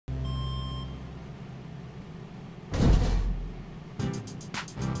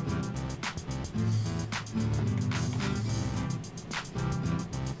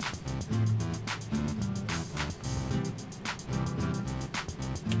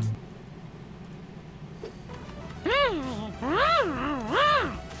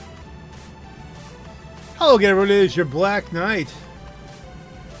Hello, everybody. It's your Black Knight.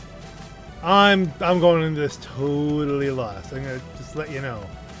 I'm going into this totally lost. I'm gonna just let you know.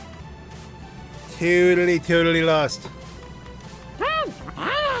 Totally lost.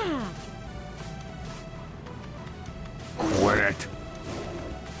 Quit it.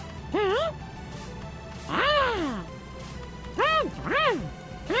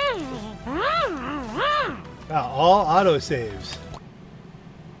 All autosaves.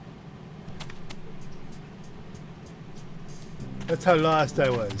 That's how lost I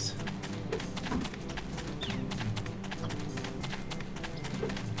was.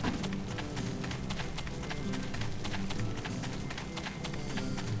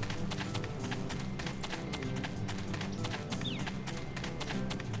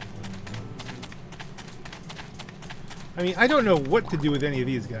 I mean, I don't know what to do with any of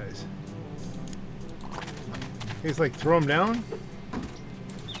these guys. It's like throw them down?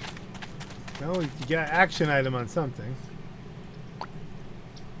 No, you got an action item on something.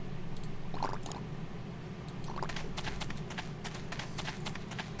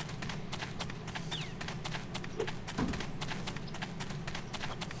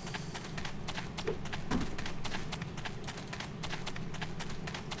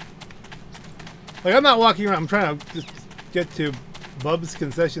 Like, I'm not walking around. I'm trying to just get to Bub's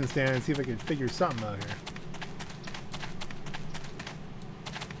concession stand and see if I can figure something out here.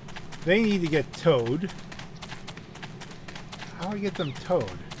 They need to get towed. How do I get them towed?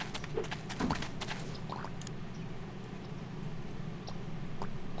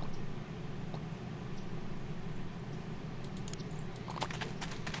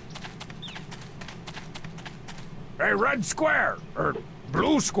 Hey, red square! Or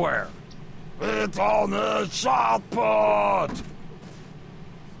blue square! It's on the shot put!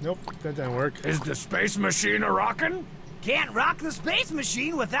 Nope, that didn't work. Is the space machine a rockin'? Can't rock the space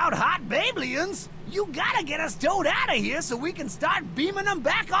machine without hot Bablians. You gotta get us towed out of here so we can start beaming them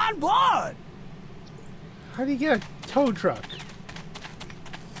back on board. How do you get a tow truck?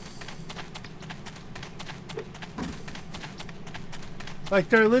 Like,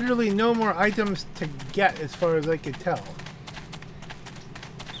 there are literally no more items to get as far as I could tell.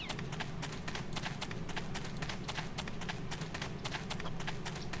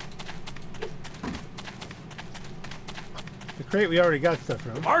 Crate, we already got stuff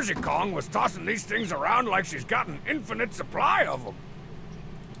from. Margie Kong was tossing these things around like she's got an infinite supply of them.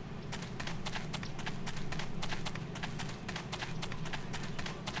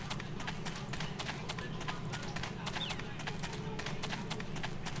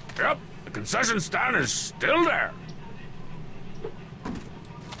 Yep, the concession stand is still there.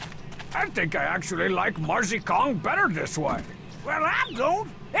 I think I actually like Margie Kong better this way. Well, I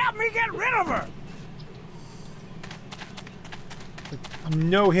don't. Help me get rid of her.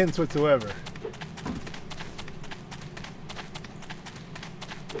 No hints whatsoever.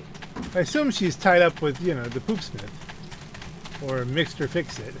 I assume she's tied up with, you know, the Poopsmith. Or Mixter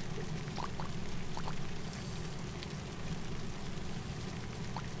Fix-It.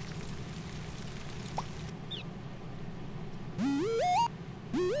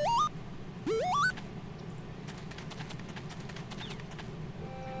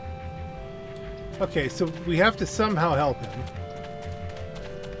 Okay, so we have to somehow help him.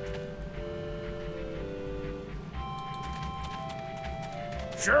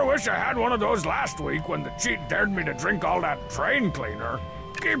 Sure wish I had one of those last week when the cheat dared me to drink all that train cleaner.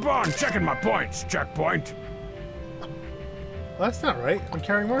 Keep on checking my points, checkpoint. Well, that's not right. I'm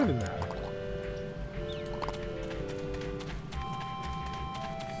carrying more than that.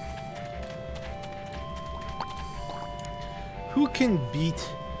 Who can beat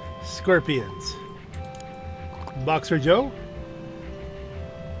scorpions? Boxer Joe?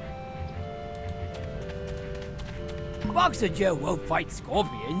 Boxer Joe won't fight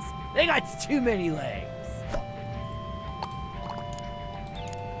scorpions. They got too many legs.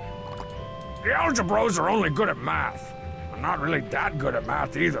 The Algebros are only good at math. I'm not really that good at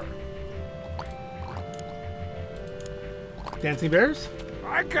math either. Dancing bears?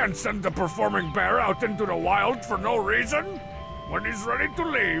 I can't send the performing bear out into the wild for no reason. When he's ready to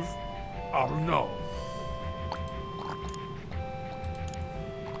leave, I'll know.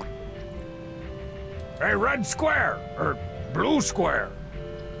 Hey, red square, or blue square.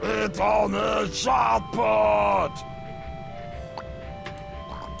 It's on the shot put!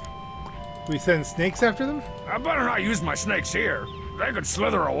 We send snakes after them? I better not use my snakes here. They could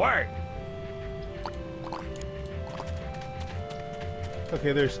slither away.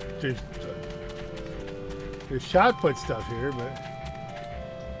 Okay, there's shot put stuff here, but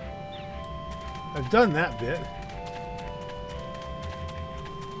I've done that bit.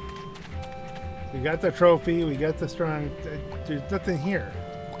 We got the trophy, we got the strong... There's nothing here.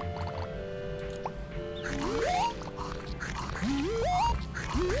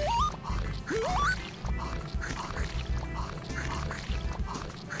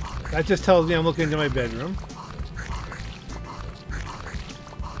 That just tells me I'm looking into my bedroom.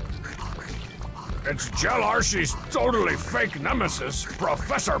 It's Jell Archie's totally fake nemesis,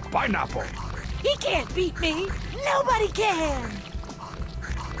 Professor Pineapple. He can't beat me. Nobody can.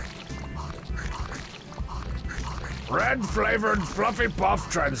 Red-flavored fluffy puff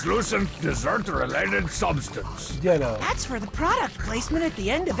translucent dessert-related substance. Jello. That's for the product placement at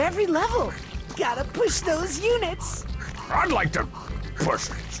the end of every level. Gotta push those units. I'd like to push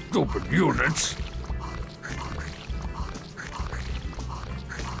stupid units.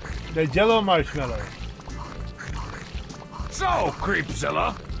 The Jello marshmallow. So,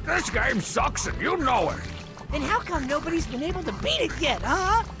 Creepzilla, this game sucks and you know it. And how come nobody's been able to beat it yet,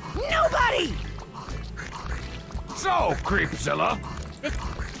 huh? Nobody! So, Creepzilla,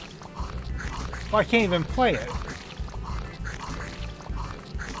 Well, I can't even play it.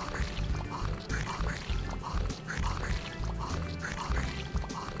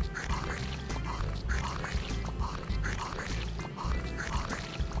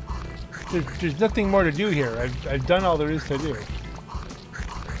 There's nothing more to do here. I've done all there is to do.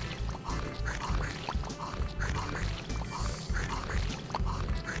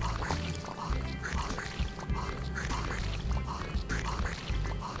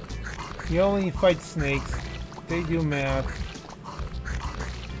 You only fight snakes. They do math.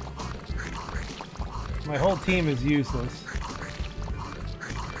 My whole team is useless.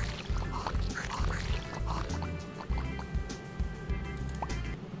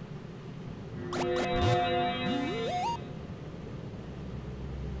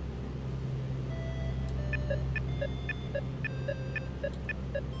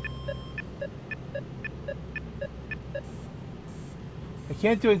 I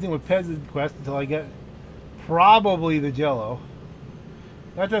can't do anything with Peasant Quest until I get probably the Jello.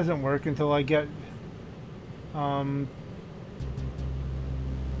 That doesn't work until I get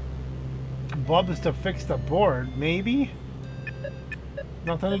Bubs to fix the board, maybe?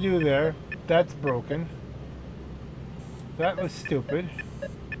 Nothing to do there. That's broken. That was stupid.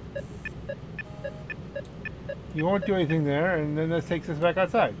 You won't do anything there, and then this takes us back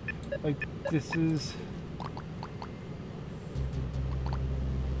outside. Like, this is...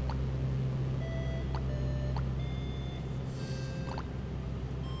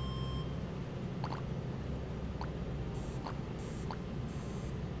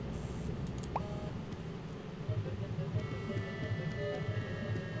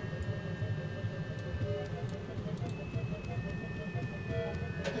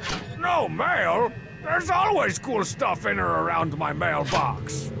 no mail? There's always cool stuff in or around my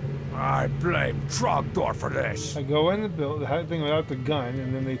mailbox. I blame Trogdor for this. I go in the thing without the gun,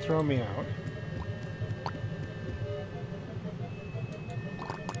 and then they throw me out.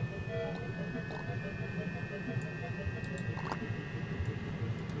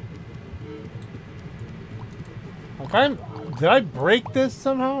 Like did I break this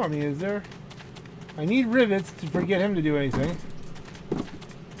somehow? I mean, is there... I need rivets to forget him to do anything.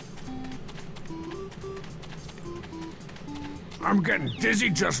 I'm getting dizzy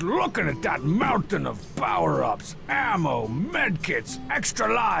just looking at that mountain of power-ups, ammo, medkits,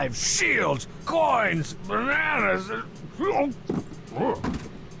 extra lives, shields, coins, bananas.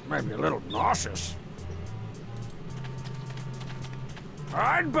 Maybe a little nauseous.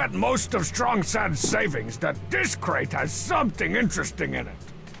 I'd bet most of Strong Sad's savings that this crate has something interesting in it.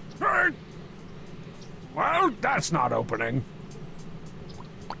 Well, that's not opening.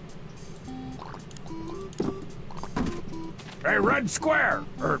 A red square,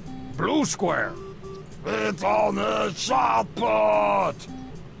 or blue square. It's on the shot put.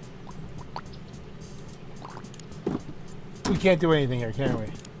 We can't do anything here, can we?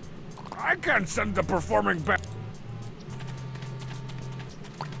 I can't send the performing band.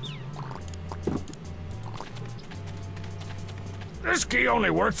 This key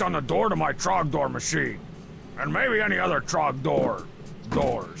only works on the door to my Trogdor machine. And maybe any other Trogdor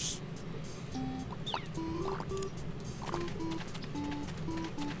doors.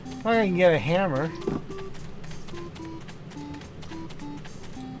 I can get a hammer.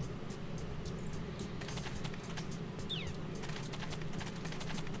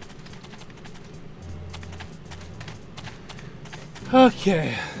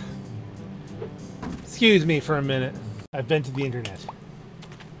 Okay. Excuse me for a minute. I've been to the internet.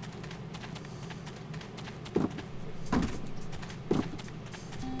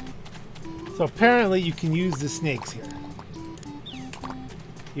 So apparently you can use the snakes here.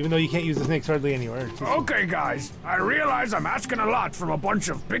 Even though you can't use the snakes hardly anywhere. Okay, guys. I realize I'm asking a lot from a bunch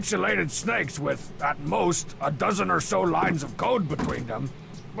of pixelated snakes with, at most, a dozen or so lines of code between them.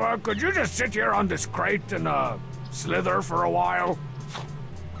 But could you just sit here on this crate and, slither for a while?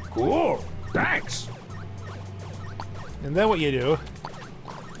 Cool. Thanks. And then what you do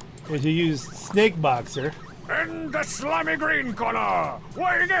is you use Snake Boxer. In the slimy green corner,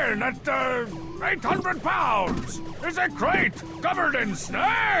 weighing in at 800 pounds, is a crate covered in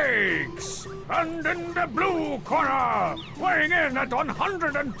snakes. And in the blue corner, weighing in at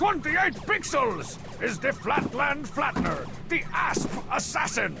 128 pixels, is the Flatland Flattener, the Asp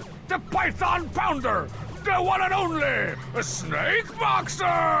Assassin, the Python Pounder, the one and only Snake Boxer!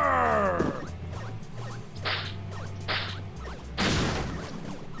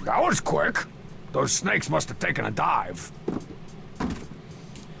 That was quick. Those snakes must have taken a dive.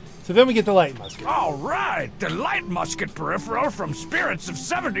 So then we get the light musket. All right, the light musket peripheral from Spirits of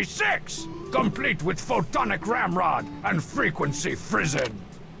 76, complete with photonic ramrod and frequency frizzen.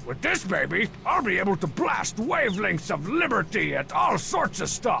 With this baby, I'll be able to blast wavelengths of liberty at all sorts of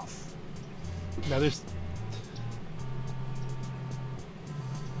stuff. Now there's...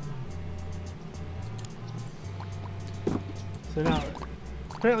 So now,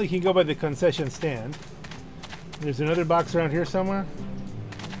 apparently you can go by the concession stand. There's another box around here somewhere.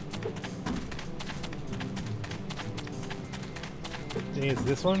 I think it's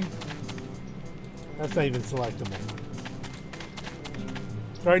this one. That's not even selectable.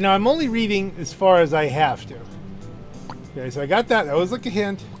 Alright, now I'm only reading as far as I have to. Okay, so I got that. That was like a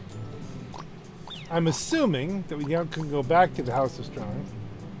hint. I'm assuming that we now can go back to the House of Strong.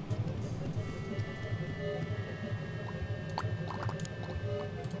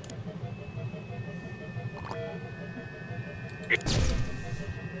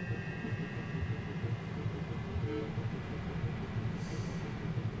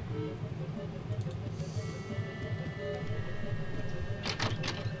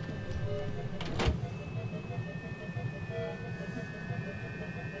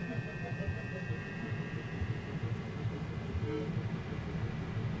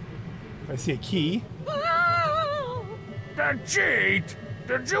 I see a key. The cheat!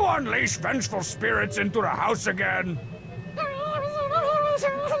 Did you unleash vengeful spirits into the house again?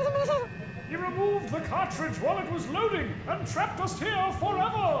 You removed the cartridge while it was loading and trapped us here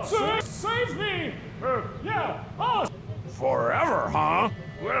forever! Save me! Yeah, us! Forever, huh?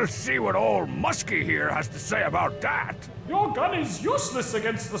 We'll see what old Muskie here has to say about that. Your gun is useless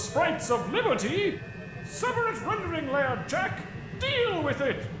against the sprites of liberty! Sever its rendering layer, Jack! Deal with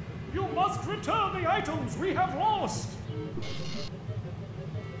it! You must return the items we have lost!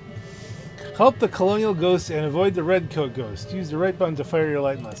 Help the Colonial Ghost and avoid the Redcoat Ghost. Use the right button to fire your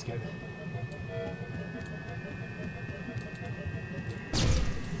light musket.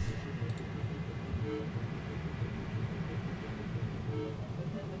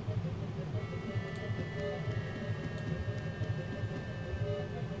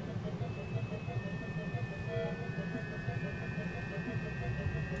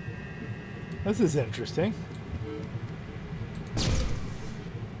 This is interesting.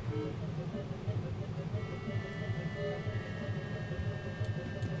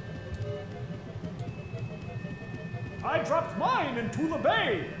 I dropped mine into the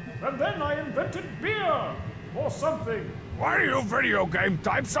bay, and then I invented beer, or something. Why are you video game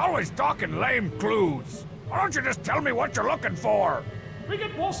types always talking lame clues? Why don't you just tell me what you're looking for? We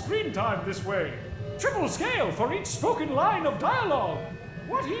get more screen time this way. Triple scale for each spoken line of dialogue.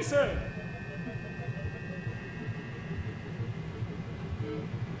 What he said.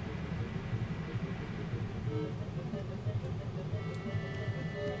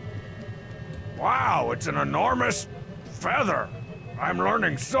 Wow, it's an enormous feather. I'm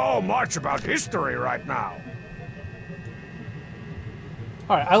learning so much about history right now.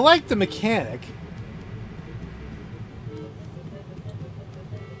 Alright, I like the mechanic.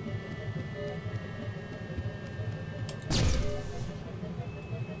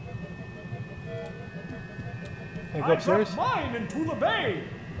 Can I go upstairs? I dropped mine into the bay,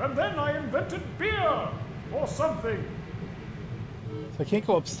 and then I invented beer, or something. So I can't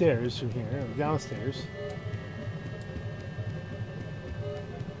go upstairs from here, or downstairs.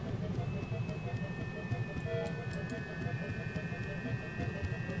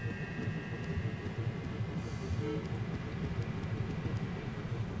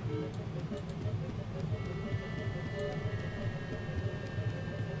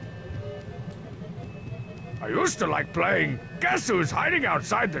 I used to like playing Guess Who's Hiding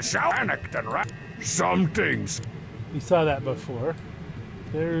Outside the Shower? Panicked and some things. We saw that before.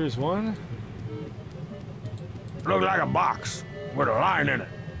 There's one. Looked like a box with a line in it.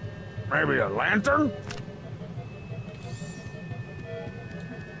 Maybe a lantern?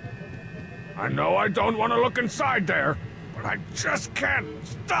 I know I don't want to look inside there, but I just can't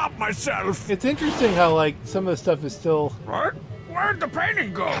stop myself. It's interesting how, like, some of the stuff is still... What? Where'd the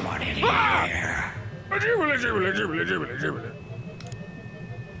painting go? Come on in here. Ah!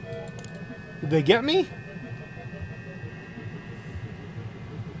 Did they get me?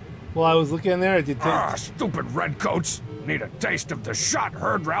 Well, I was looking in there, I did think... Ah, stupid redcoats. Need a taste of the shot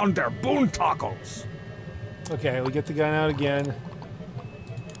heard round their boontockles. Okay, we'll get the gun out again.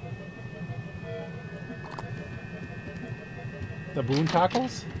 The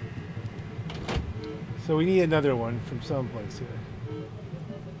boontockles? So we need another one from someplace here.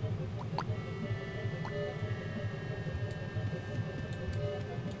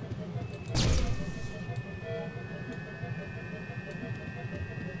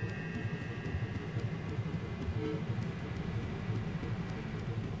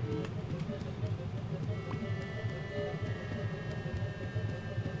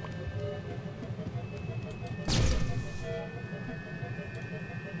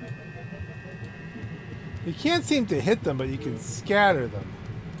 You can't seem to hit them, but you can scatter them.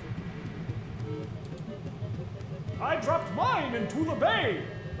 I dropped mine into the bay,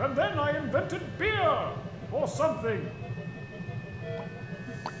 and then I invented beer, or something.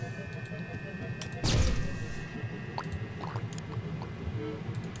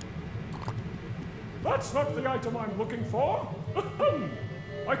 That's not the item I'm looking for.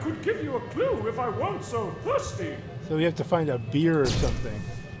 I could give you a clue if I weren't so thirsty. So we have to find a beer or something.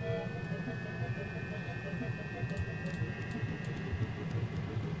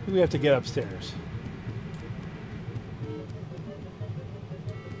 We have to get upstairs.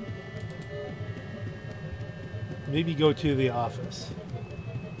 Maybe go to the office.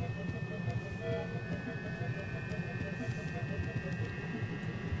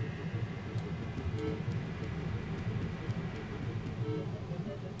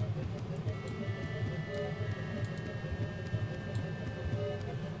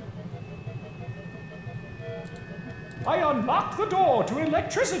 I unlocked the door to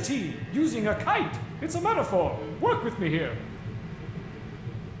electricity using a kite. It's a metaphor. Work with me here.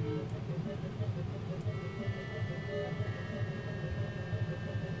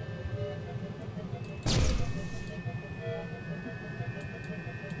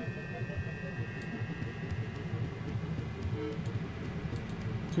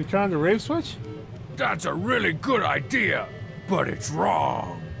 Can we turn on the rave switch? That's a really good idea, but it's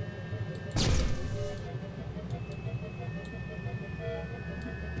wrong.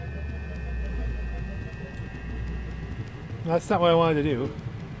 That's not what I wanted to do.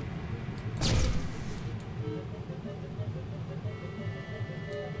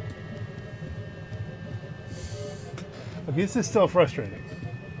 Okay, this is still frustrating.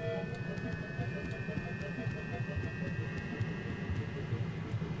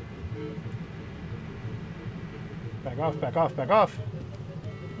 Back off, back off, back off.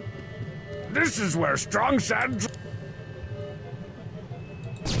 This is where strong sand...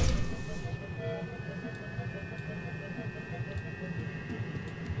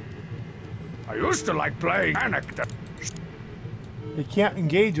 I used to like playing Panic. You can't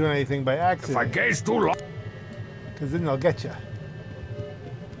engage with anything by If I accident, gaze too long... because then they'll get you.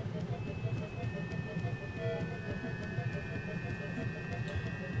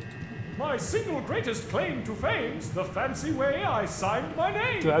 My single greatest claim to fame's the fancy way I signed my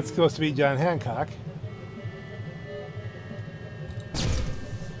name. So that's supposed to be John Hancock.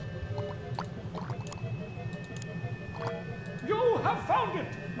 You have found it.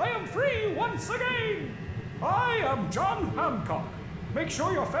 I am free once again. I am John Hancock. Make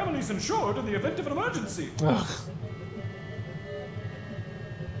sure your family's insured in the event of an emergency. Ugh.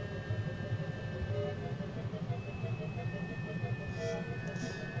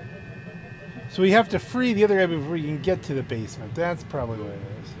 So we have to free the other guy before we can get to the basement. That's probably what it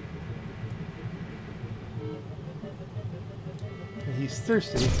is. And he's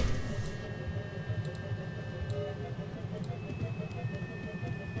thirsty.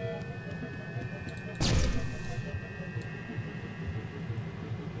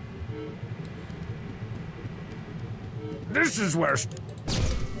 This is where...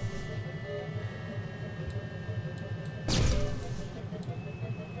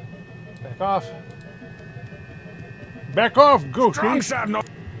 Back off. Back off, Goofy! Strong sand... No...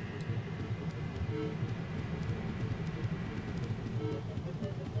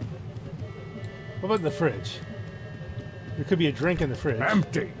 What about in the fridge? There could be a drink in the fridge.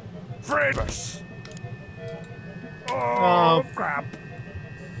 Empty. Fridge. Oh. Oh, crap.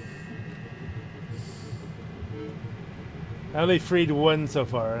 I only freed one so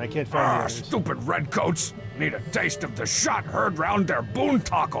far, and I can't find the others. Stupid redcoats! Need a taste of the shot heard round their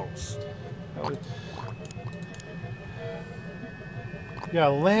boontockles. Yeah, a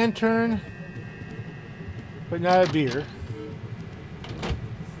lantern, but not a beer.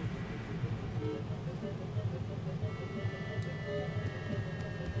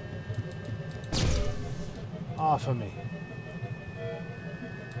 Off of me.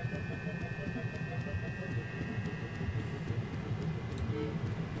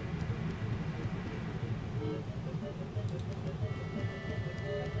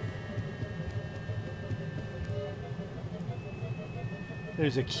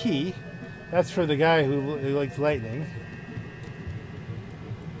 There's a key. That's for the guy who likes lightning.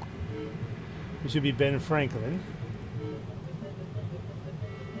 It should be Ben Franklin.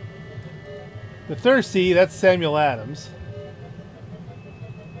 The thirsty, that's Samuel Adams.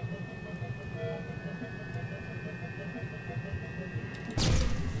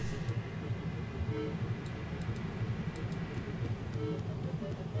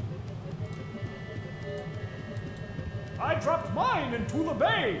 I dropped mine into the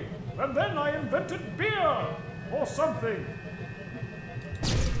bay, and then I invented beer, or something.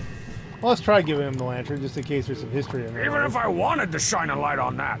 Well, let's try giving him the lantern, just in case there's some history in there. Even if I wanted to shine a light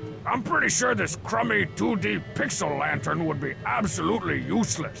on that, I'm pretty sure this crummy 2D pixel lantern would be absolutely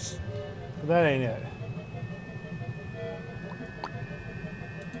useless. That ain't it.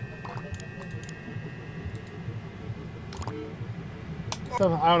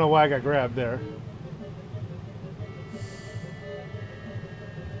 So, I don't know why I got grabbed there.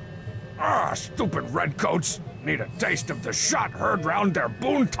 Stupid redcoats! Need a taste of the shot heard round their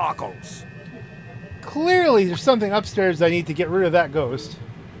boontockles. Clearly, there's something upstairs I need to get rid of that ghost.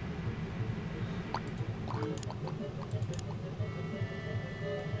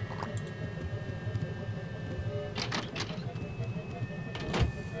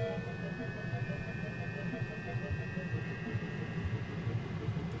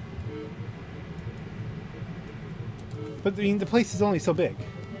 But, I mean, the place is only so big.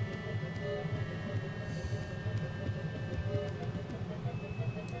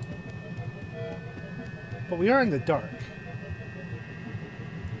 But we are in the dark.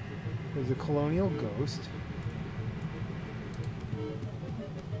 There's a colonial ghost.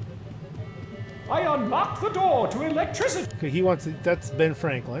 I unlocked the door to electricity. Okay, he wants it. That's Ben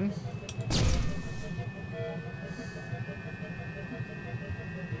Franklin.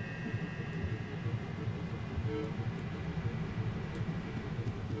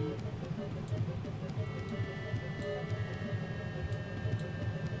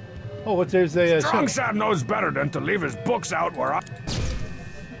 Oh, what? There's a Strong knows better than to leave his books out where I...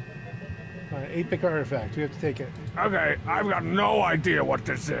 8-bit artifact. We have to take it. Okay, I've got no idea what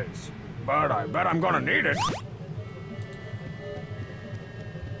this is, but I bet I'm gonna need it.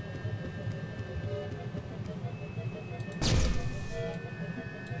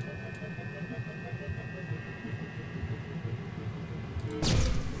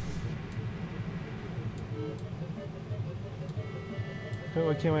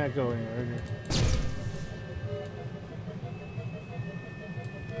 Why can't we not go anywhere? Right here.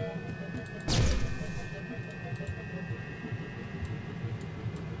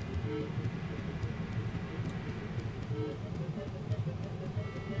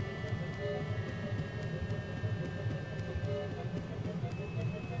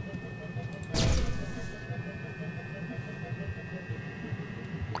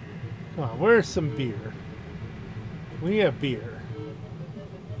 Come on, where's some beer? We have beer.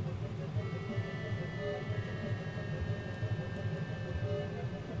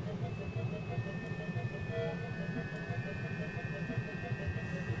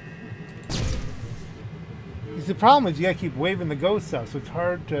 The problem is you gotta keep waving the ghosts out, so it's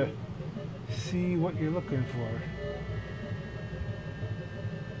hard to see what you're looking for.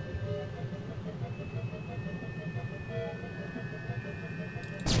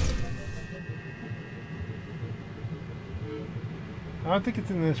 I don't think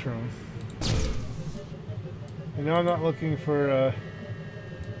it's in this room. I know I'm not looking for,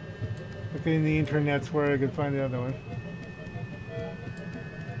 looking in the internets where I could find the other one.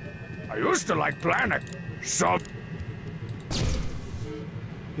 I used to like Planet. So...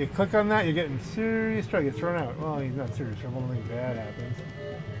 You click on that, you're getting serious trouble. You get thrown out. Well, he's not serious trouble. Nothing bad happens.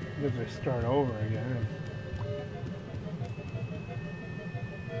 You have to start over again.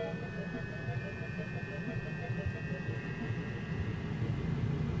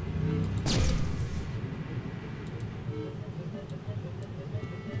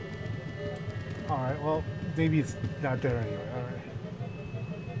 Alright, well, maybe it's not there anyway. Alright.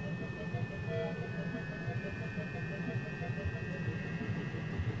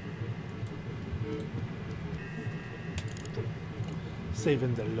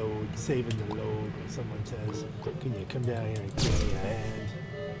 Saving the load, saving the load. When someone says, can you come down here and give me a hand?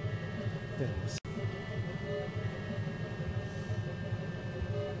 Then we'll see.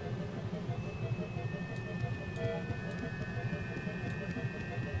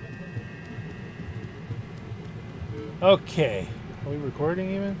 Okay. Are we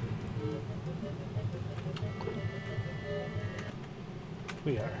recording even?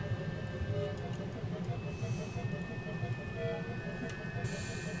 We are.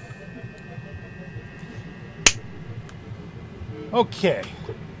 Okay.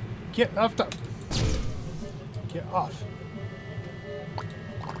 Get off the... Get off.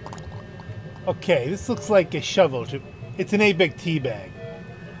 Okay, this looks like a shovel. It's an 8-big tea bag.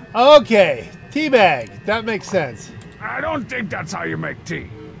 Okay, tea bag. That makes sense. I don't think that's how you make tea.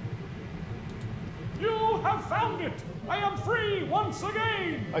 You have found it! I am free once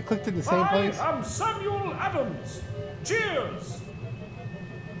again! I clicked in the same place? I am Samuel Adams. Cheers!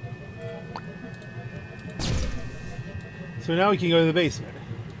 So now we can go to the basement.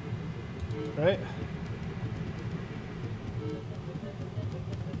 Right?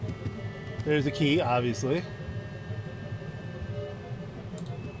 There's a key, obviously.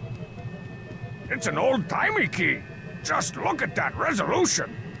 It's an old-timey key. Just look at that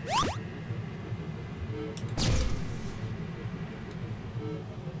resolution.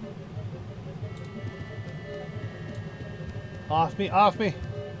 Off me, off me.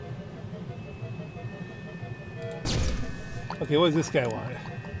 Okay, what does this guy want?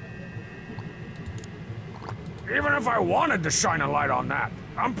 Even if I wanted to shine a light on that,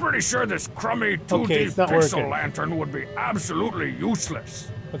 I'm pretty sure this crummy 2D Okay, it's not pixel working. lantern would be absolutely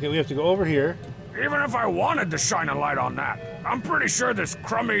useless. Okay, we have to go over here. Even if I wanted to shine a light on that, I'm pretty sure this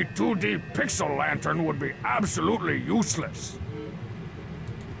crummy 2D pixel lantern would be absolutely useless.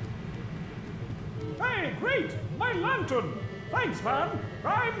 Hey, great! My lantern! Thanks, man.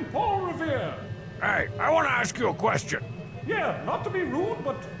 I'm Paul Revere. Hey, I want to ask you a question. Yeah, not to be rude,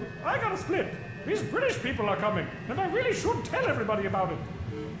 but I got a split. These British people are coming, and I really should tell everybody about it.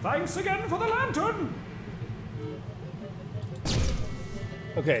 Thanks again for the lantern.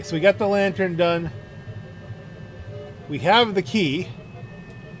 Okay, so we got the lantern done. We have the key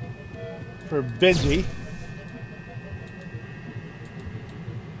for Benji.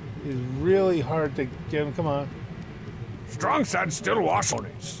 It's really hard to get him. Come on. Strong said still wash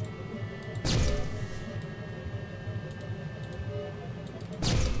these.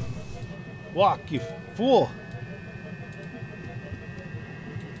 Walk, you fool.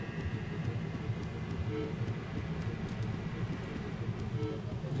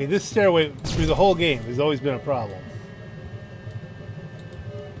 Okay, this stairway through the whole game has always been a problem.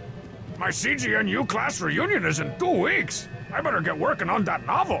 My CGNU class reunion is in 2 weeks. I better get working on that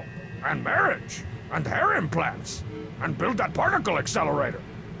novel, and marriage, and hair implants, and build that particle accelerator.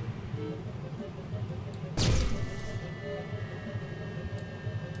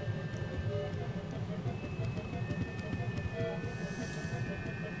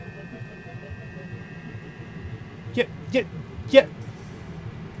 Get!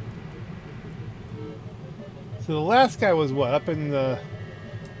 So the last guy was what? Up in the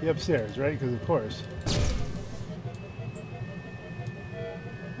upstairs, right? Because of course.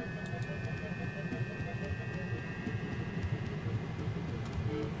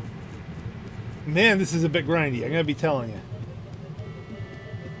 Man, this is a bit grindy. I'm gonna be telling you.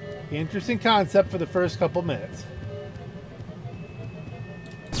 Interesting concept for the first couple minutes.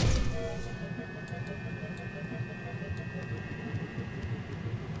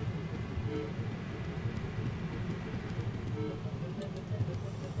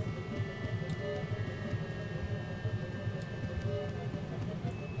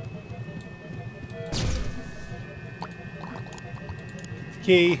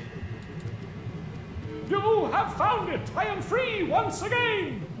 Key. You have found it! I am free once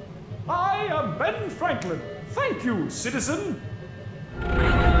again! I am Ben Franklin. Thank you, citizen. Blimey!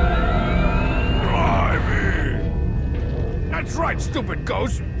 That's right, stupid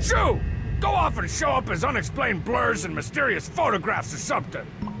ghost. Shoo! Go off and show up as unexplained blurs and mysterious photographs or something.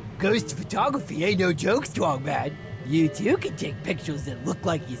 Ghost photography ain't no joke, strong man. You too can take pictures that look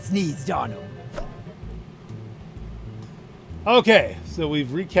like you sneezed on them. Okay, so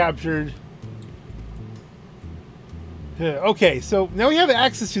we've recaptured. Okay, so now we have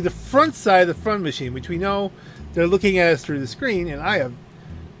access to the front side of the front machine, which we know they're looking at us through the screen, and I have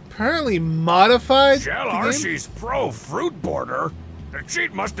apparently modified Shell the game. Arcee's Pro Fruit Border. The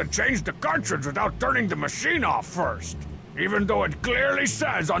cheat must have changed the cartridge without turning the machine off first. Even though it clearly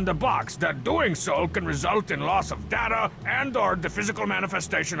says on the box that doing so can result in loss of data and/or the physical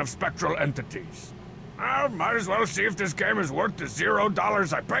manifestation of spectral entities. I might as well see if this game is worth the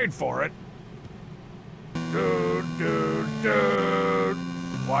 $0 I paid for it. Dude.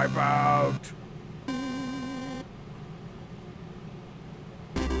 Wipe out.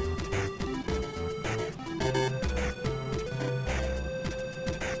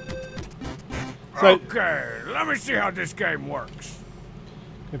 Okay, let me see how this game works.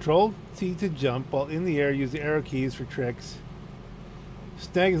 Control T to jump while in the air. Use the arrow keys for tricks.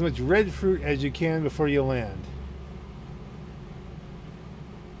 Snag as much red fruit as you can before you land.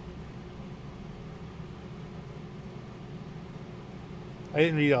 I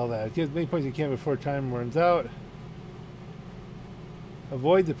didn't read all that. Get as many points as you can before time runs out.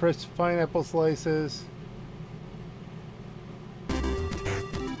 Avoid the pressed pineapple slices.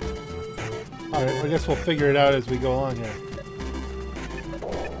 Alright, I guess we'll figure it out as we go along here.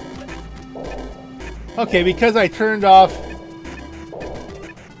 Okay, because I turned off...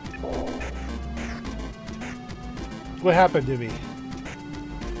 What happened to me?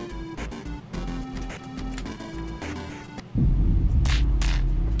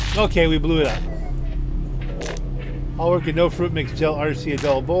 Okay, we blew it up. I'll work at no fruit mix gel RC a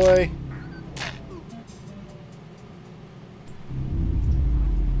dull boy.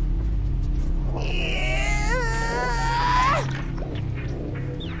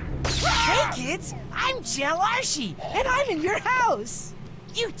 Hey kids, I'm Gel Archie, and I'm in your house.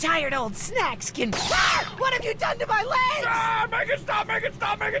 You tired old snackskin. Ah! What have you done to my legs? Ah, make it stop, make it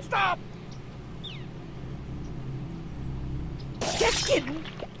stop, make it stop! Just kidding.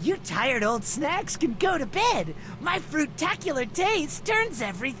 You tired old snacks can go to bed. My fruitacular taste turns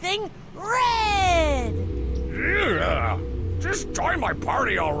everything red. Yeah, just join my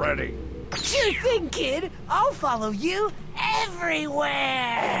party already. Sure thing, kid. I'll follow you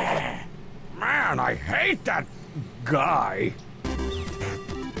everywhere. Man, I hate that guy.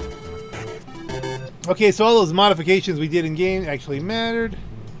 Okay, so all those modifications we did in game actually mattered.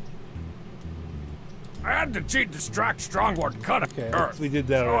 I had to cheat distract Strongward cut Okay, Earth. we did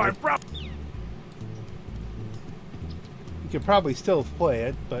that So already. You could probably still play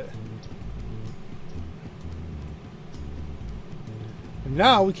it, but... And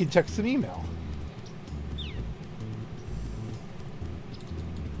now we can check some email.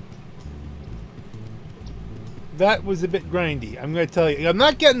 That was a bit grindy, I'm going to tell you. I'm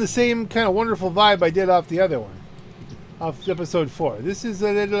not getting the same kind of wonderful vibe I did off the other one. Off episode 4. This is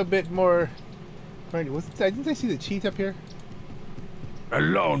a little bit more... Didn't I see the cheat up here? A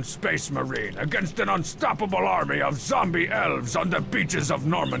lone space marine against an unstoppable army of zombie elves on the beaches of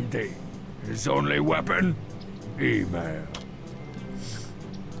Normandy. His only weapon? Email.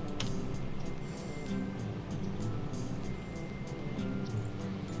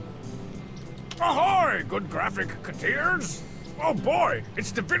 Ahoy, good graphic cateers! Oh boy,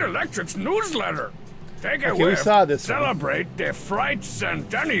 it's the Vid Electric's newsletter! Take a Okay, we whiff, saw this one. celebrate the Fright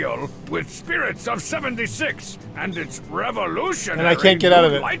Centennial with Spirits of 76 and its revolutionary And I can't get out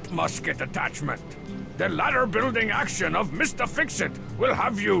of it. light musket attachment. The ladder building action of Mr. Fix-It will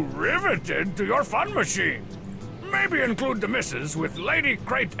have you riveted to your fun machine. Maybe include the missus with Lady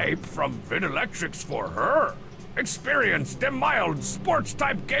Crate Ape from Vid Electrics for her. Experience the mild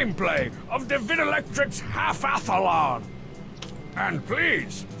sports-type gameplay of the Vid Electrics Half-Athlon. And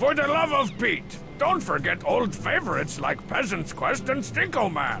please, for the love of Pete, don't forget old favorites like Peasant's Quest and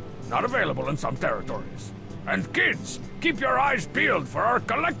Stinko Man, not available in some territories. And kids, keep your eyes peeled for our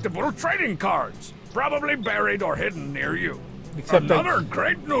collectible trading cards, probably buried or hidden near you. Except Another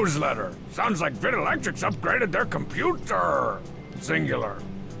great newsletter. Sounds like Vid Electrics upgraded their computer. Singular.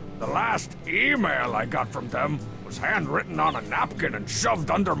 The last email I got from them was handwritten on a napkin and shoved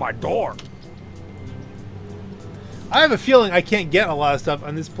under my door. I have a feeling I can't get a lot of stuff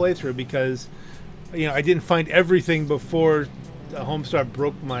on this playthrough because, you know, I didn't find everything before Homestar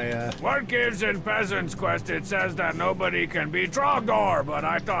broke my, What gives in Peasant's Quest it says that nobody can beat Trogdor, but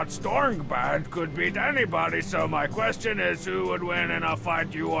I thought Stormbad could beat anybody, so my question is who would win in a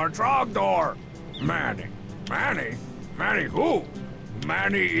fight, you or Trogdor? Manny. Manny? Manny who?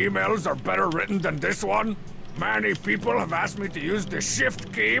 Manny emails are better written than this one? Manny people have asked me to use the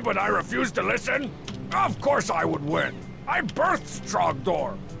shift key, but I refuse to listen? Of course I would win. I birthed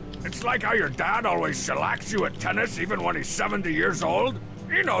Trogdor. It's like how your dad always shellacks you at tennis even when he's 70 years old.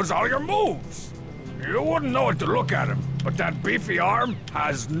 He knows all your moves. You wouldn't know it to look at him, but that beefy arm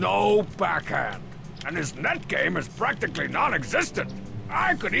has no backhand. And his net game is practically non-existent.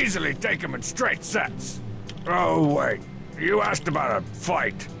 I could easily take him in straight sets. Oh, wait. You asked about a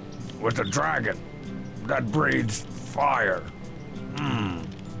fight with a dragon that breathes fire.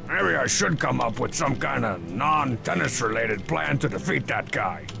 Maybe I should come up with some kind of non-tennis related plan to defeat that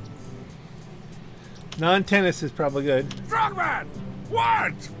guy. Non-tennis is probably good. Strongman!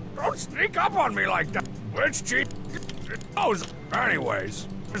 What? Don't sneak up on me like that. Which cheat knows? Anyways,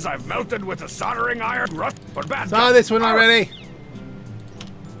 as I've melted with a soldering iron rust, but bad. Saw this one already.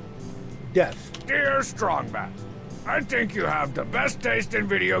 Death. Dear Strongman, I think you have the best taste in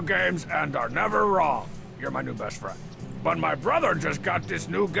video games and are never wrong. You're my new best friend. But my brother just got this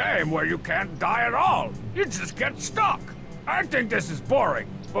new game where you can't die at all. You just get stuck. I think this is boring,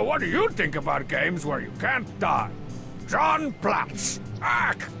 but what do you think about games where you can't die? John Platz.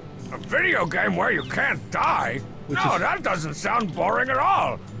 Ack! A video game where you can't die? No, that doesn't sound boring at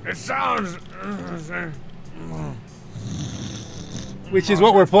all. It sounds... Which is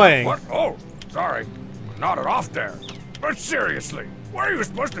what we're playing. What? Oh, sorry. Nodded off there. But seriously, what are you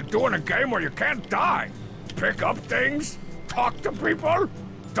supposed to do in a game where you can't die? Pick up things? Talk to people?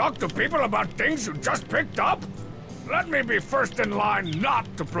 Talk to people about things you just picked up? Let me be first in line not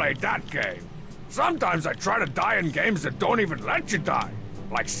to play that game. Sometimes I try to die in games that don't even let you die.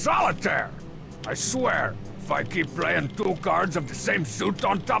 Like Solitaire. I swear, if I keep playing 2 cards of the same suit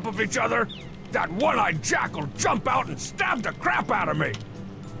on top of each other, that one-eyed jack will jump out and stab the crap out of me.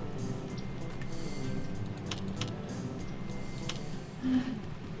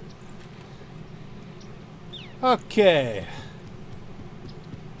 Okay.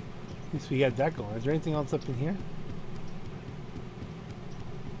 At least we got that going. Is there anything else up in here?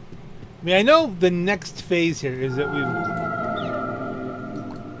 I mean, I know the next phase here is that we've...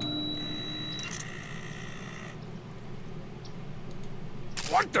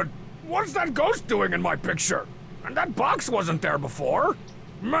 What's that ghost doing in my picture? And that box wasn't there before.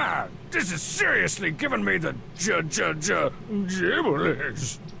 Man, this is seriously giving me the jibblies.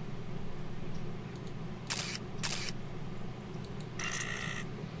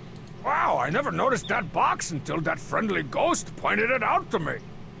 Wow, I never noticed that box until that friendly ghost pointed it out to me.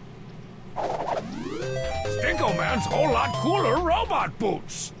 Stinko Man's whole lot cooler robot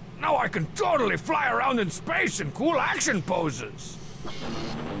boots. Now I can totally fly around in space in cool action poses.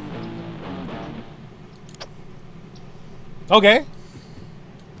 Okay.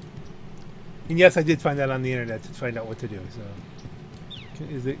 And yes, I did find that on the internet to find out what to do. So,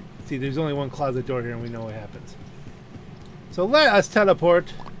 is it? See, there's only one closet door here, and we know what happens. So let us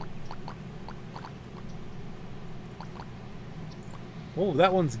teleport. Oh,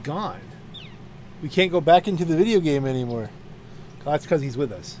 that one's gone. We can't go back into the video game anymore. That's because he's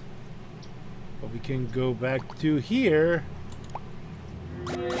with us. But we can go back to here.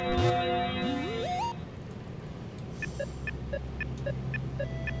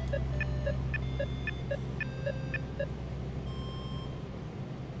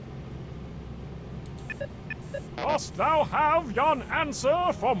 Dost thou have yon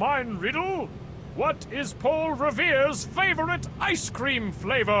answer for mine riddle? What is Paul Revere's favorite ice cream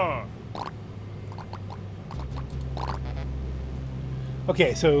flavor?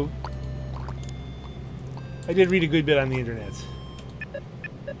 Okay, so I did read a good bit on the internet.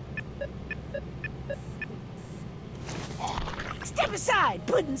 Step aside,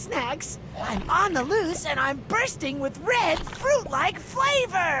 Puddin' Snacks. I'm on the loose and I'm bursting with red fruit-like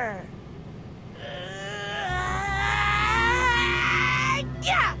flavor.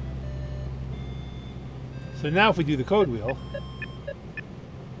 Yeah. So now if we do the code wheel,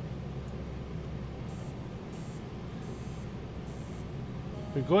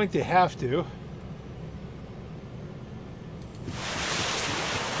 we're going to have to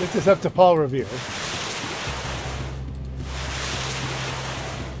get this up to Paul Revere.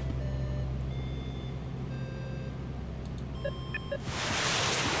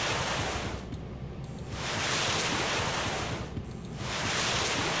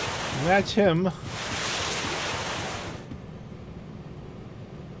 Match him.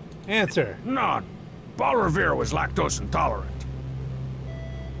 Answer. None. Paul Revere was lactose intolerant.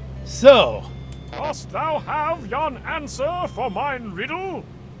 So. Dost thou have yon answer for mine riddle?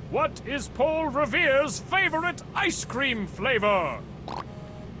 What is Paul Revere's favorite ice cream flavor?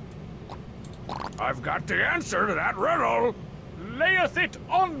 I've got the answer to that riddle. Layeth it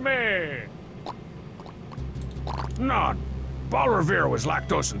on me. None. Paul Revere was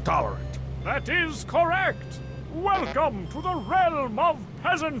lactose intolerant. That is correct. Welcome to the realm of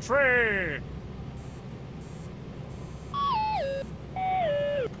peasantry.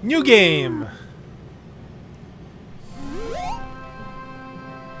 New game.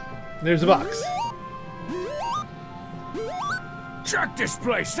 There's a box. Check this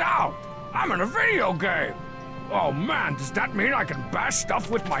place out. I'm in a video game. Oh man, does that mean I can bash stuff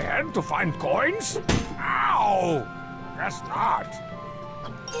with my head to find coins? Ow! Guess not.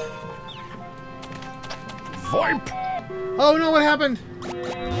 VoIP! Oh no, what happened?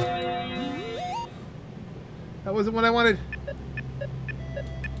 That wasn't what I wanted.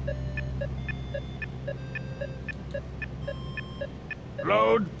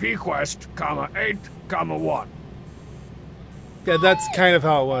 Load PQuest, 8, 1. Yeah, that's kind of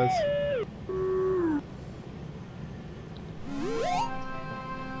how it was.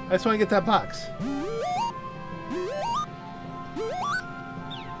 I just want to get that box.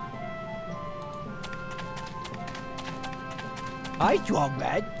 Hi,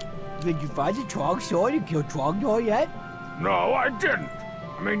 Trogman. Did you find the Trog sword and kill Trogdor yet? No, I didn't.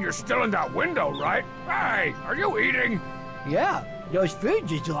 I mean, you're still in that window, right? Hey, are you eating? Yeah, there's food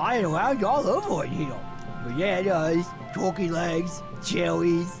just lying around all over in here. Bananas, turkey legs,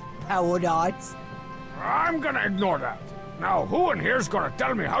 cherries, power dots. I'm gonna ignore that. Now, who in here's gonna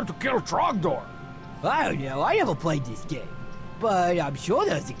tell me how to kill Trogdor? I don't know, I never played this game. But I'm sure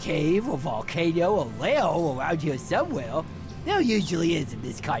there's a cave, or volcano, or lair around here somewhere. There usually is in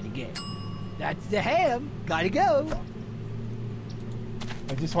this kind of game. That's the ham. Gotta go.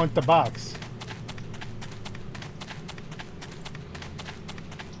 I just want the box.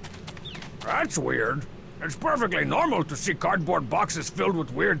 That's weird. It's perfectly normal to see cardboard boxes filled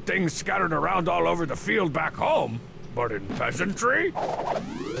with weird things scattered around all over the field back home. But in peasantry?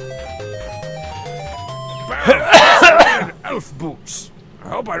 Bare elf boots. I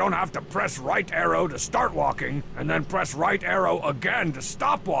hope I don't have to press right arrow to start walking, and then press right arrow again to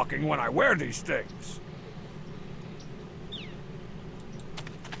stop walking when I wear these things.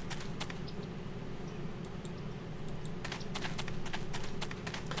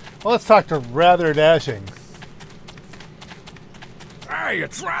 Well, let's talk to Rather Dashing. Hey,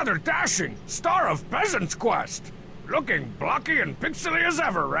 it's Rather Dashing, star of Peasant's Quest. Looking blocky and pixely as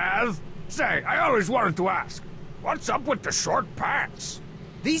ever, Raz. Say, I always wanted to ask, what's up with the short pants?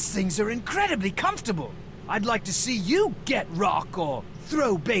 These things are incredibly comfortable. I'd like to see you get rock or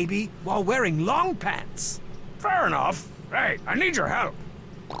throw baby while wearing long pants. Fair enough. Hey, I need your help.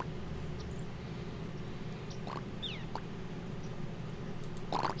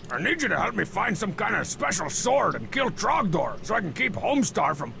 I need you to help me find some kind of special sword and kill Trogdor so I can keep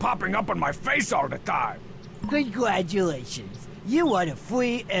Homestar from popping up on my face all the time. Congratulations. You won a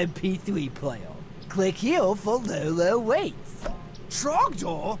free MP3 player. Click here for low weights.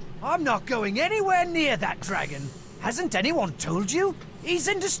 Trogdor? I'm not going anywhere near that dragon. Hasn't anyone told you? He's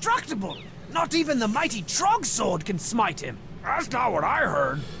indestructible. Not even the mighty Trog sword can smite him. That's not what I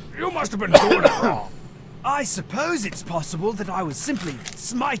heard. You must have been doing it wrong. I suppose it's possible that I was simply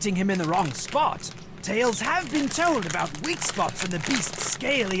smiting him in the wrong spot. Tales have been told about weak spots in the beast's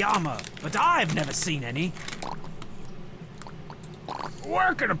scaly armor, but I've never seen any.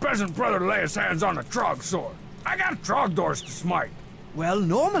 Where can a peasant brother lay his hands on a Trog sword? I got Trogdors to smite. Well,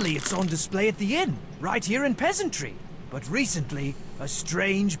 normally it's on display at the inn, right here in Peasantry. But recently, a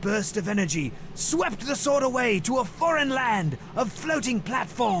strange burst of energy swept the sword away to a foreign land of floating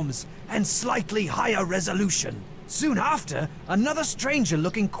platforms and slightly higher resolution. Soon after, another stranger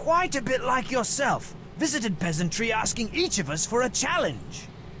looking quite a bit like yourself visited Peasantry asking each of us for a challenge.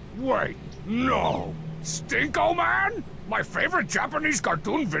 Wait, no. Stinko Man? My favorite Japanese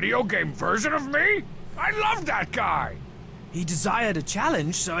cartoon video game version of me? I love that guy! He desired a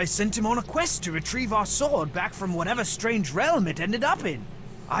challenge, so I sent him on a quest to retrieve our sword back from whatever strange realm it ended up in.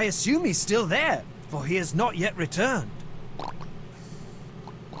 I assume he's still there, for he has not yet returned.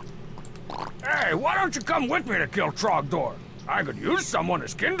 Hey, why don't you come with me to kill Trogdor? I could use someone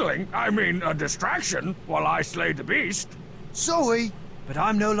as kindling, a distraction, while I slay the beast. Sorry, but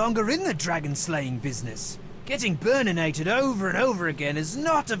I'm no longer in the dragon-slaying business. Getting burninated over and over again is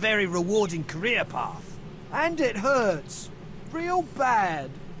not a very rewarding career path. And it hurts. Real bad.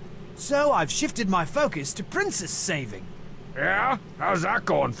 So I've shifted my focus to princess saving. Yeah? How's that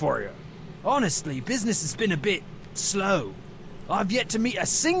going for you? Honestly, business has been a bit slow. I've yet to meet a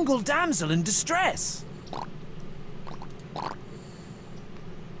single damsel in distress.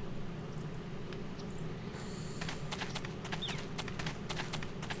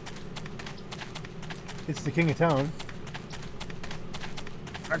 It's the king of town.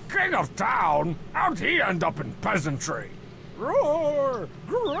 The king of town? How'd he end up in peasantry? Roar!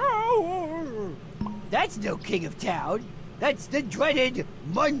 Growl! That's no king of town. That's the dreaded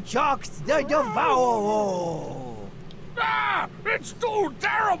Munchox the Devourer. Ah! It's too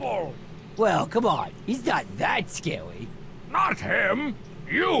terrible! Well, come on. He's not that scary. Not him!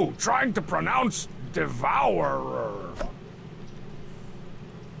 You trying to pronounce devourer.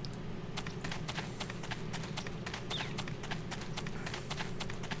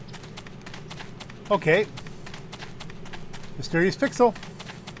 Okay. Mysterious Pixel.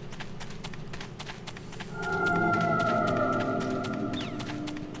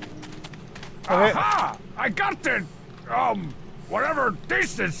 Aha! I got the, whatever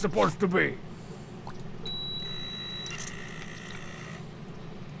this is supposed to be.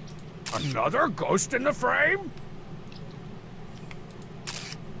 Another ghost in the frame?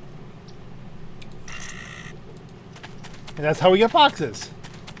 And that's how we get boxes.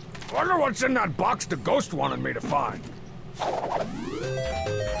 Wonder what's in that box the ghost wanted me to find.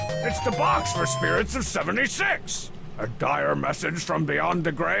 It's the box for Spirits of 76. A dire message from beyond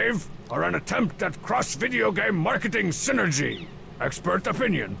the grave, or an attempt at cross-video game marketing synergy. Expert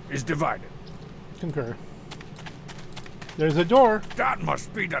opinion is divided. Concur. There's a door. That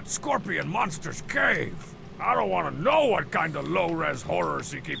must be that scorpion monster's cave. I don't want to know what kind of low-res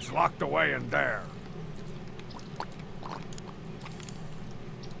horrors he keeps locked away in there.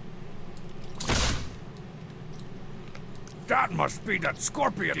 That must be that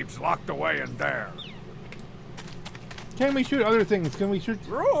scorpion keeps locked away in there. Can we shoot other things? Can we shoot...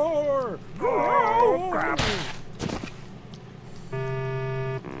 Roar! Oh, crap.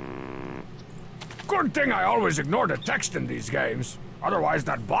 Good thing I always ignore the text in these games. Otherwise,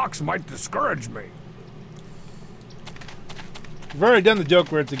 that box might discourage me. We've already done the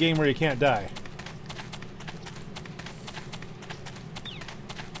joke where it's a game where you can't die.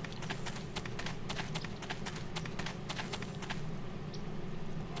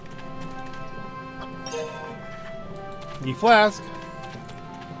 Ye flask.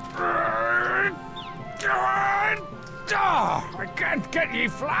 I can't get ye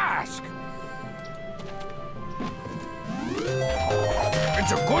flask.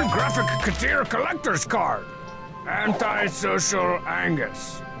 It's a good graphic Katir collector's card. Antisocial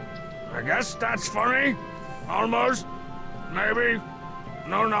Angus. I guess that's funny. Almost. Maybe.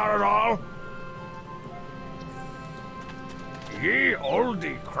 No, not at all. Ye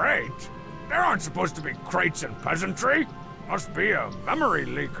oldie crate. There aren't supposed to be crates in peasantry. Must be a memory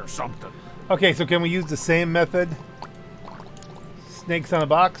leak or something. Okay, so can we use the same method? Snakes on a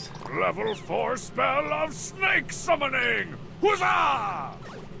box? Level 4 spell of snake summoning! Huzzah!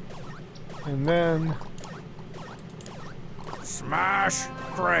 And then... Smash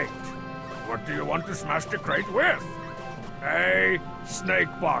crate. What do you want to smash the crate with? A snake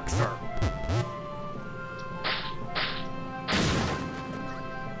boxer.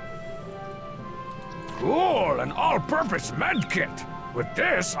 Cool, an all-purpose med kit. With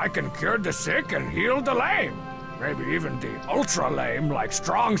this, I can cure the sick and heal the lame. Maybe even the ultra-lame like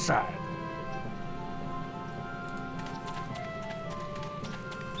Strong Side.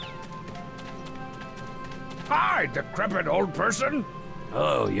 Hi, decrepit old person.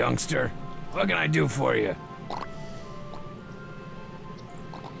 Hello, youngster. What can I do for you?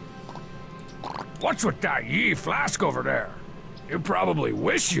 What's with that ye flask over there? You probably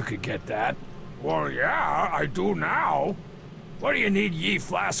wish you could get that. Well, yeah, I do now. What do you need ye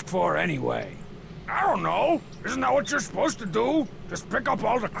flask for anyway? I don't know. Isn't that what you're supposed to do? Just pick up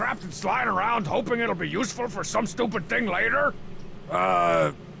all the crap that's lying around, hoping it'll be useful for some stupid thing later?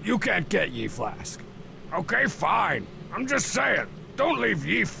 You can't get ye flask. Okay, fine. I'm just saying. Don't leave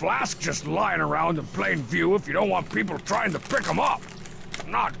ye flask just lying around in plain view if you don't want people trying to pick them up.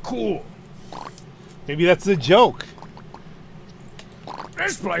 Not cool. Maybe that's the joke.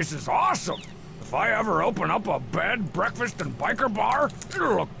 This place is awesome. If I ever open up a bed, breakfast, and biker bar,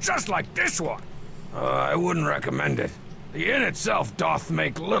 it'll look just like this one. I wouldn't recommend it. The inn itself doth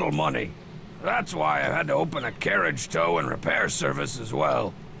make little money. That's why I had to open a carriage tow and repair service as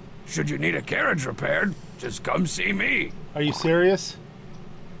well. Should you need a carriage repaired, just come see me. Are you serious?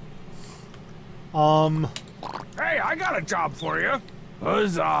 Hey, I got a job for you.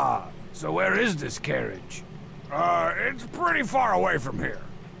 Huzzah! So where is this carriage? It's pretty far away from here.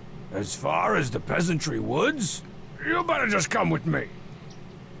 As far as the peasantry woods? You better just come with me.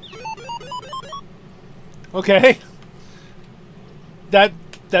 Okay. That's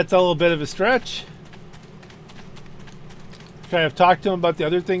a little bit of a stretch. Should I have talked to him about the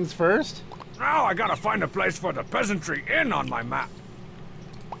other things first? Now I gotta find a place for the peasantry inn on my map.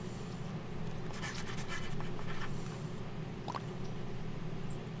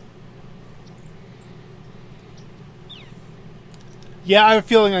 Yeah, I have a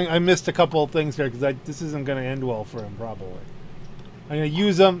feeling I missed a couple of things there because this isn't going to end well for him, probably. I'm going to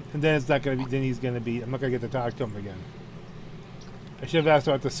use him, and then it's not going to be. Then he's going to be. I'm not going to get to talk to him again. I should have asked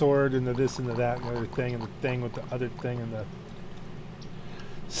about the sword and the this and the that and the other thing and the thing with the other thing and the.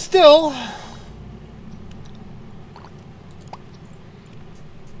 Still.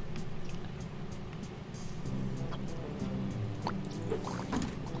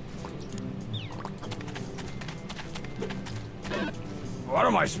 What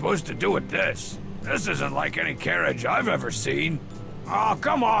am I supposed to do with this? This isn't like any carriage I've ever seen. Oh,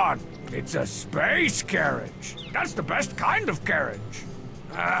 come on. It's a space carriage. That's the best kind of carriage.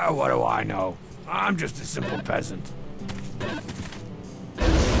 What do I know? I'm just a simple peasant.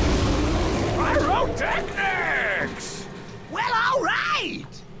 Pyrotechnics! Well, all right!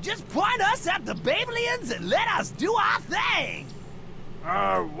 Just point us at the Babelians and let us do our thing!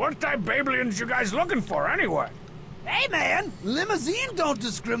 What type Babelians you guys looking for anyway? Hey, man, limousine don't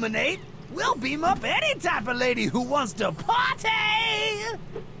discriminate. We'll beam up any type of lady who wants to party!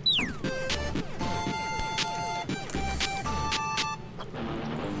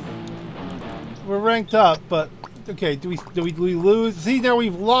 We're ranked up, but okay. Do we lose? See, now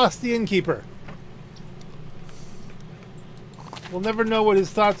we've lost the innkeeper. We'll never know what his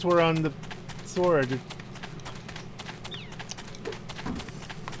thoughts were on the sword.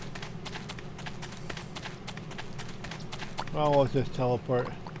 Oh, we'll just teleport.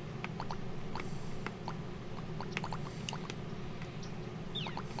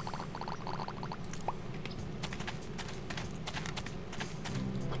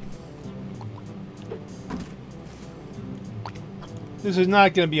 This is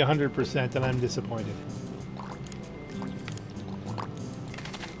not going to be 100%, and I'm disappointed.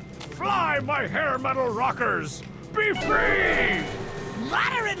 Fly, my hair metal rockers! Be free!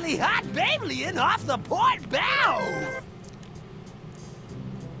 Moderately hot Babelian off the port bow!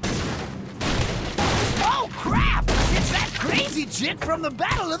 Oh, crap! It's that crazy chick from the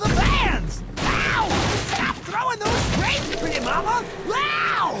Battle of the Bands! Ow! Stop throwing those grapes, pretty mama!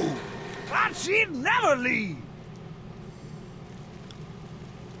 Ow! Thought she'd never leave!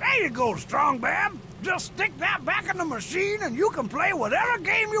 There you go, Strong Bab. Just stick that back in the machine and you can play whatever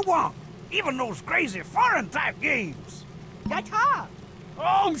game you want. Even those crazy foreign-type games. Ta-ta!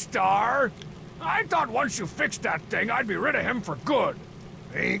 Homestar! I thought once you fixed that thing, I'd be rid of him for good.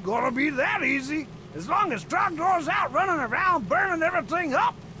 Ain't gonna be that easy. As long as Trogdor's out running around burning everything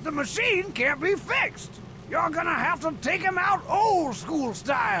up, the machine can't be fixed. You're gonna have to take him out old school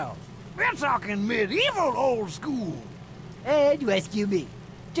style. We're talking medieval old school. And rescue me.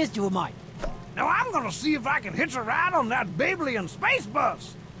 Just to remind. Now I'm gonna see if I can hitch a ride on that Babelian space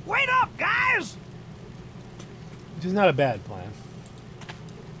bus. Wait up, guys! Which is not a bad plan.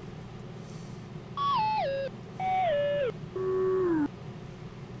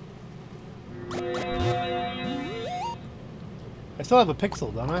 I still have a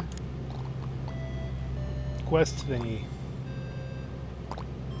pixel, don't I? Quest thingy.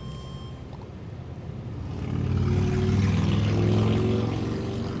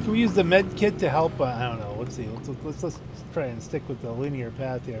 Can we use the med kit to help? I don't know. Let's see. Let's try and stick with the linear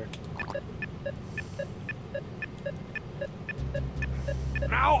path here.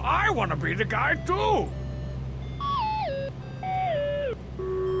 Now I want to be the guy too.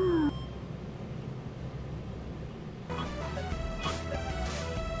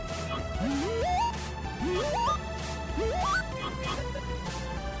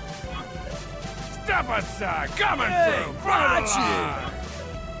 Step aside, coming through. Watch it!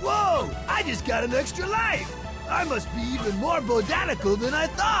 Whoa! I just got an extra life! I must be even more botanical than I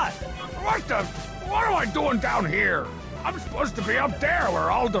thought! What am I doing down here? I'm supposed to be up there where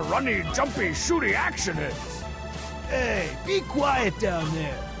all the runny, jumpy, shooty action is. Hey, be quiet down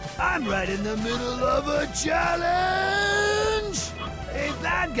there. I'm right in the middle of a challenge! Hey,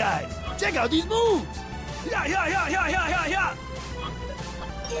 bad guys, check out these moves! Yeah, yeah, yeah, yeah, yeah, yeah, yeah!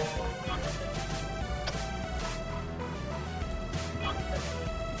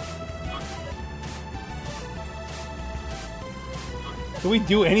 Do we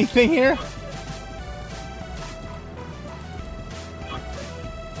do anything here?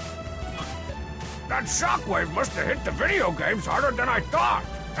 That shockwave must have hit the video games harder than I thought.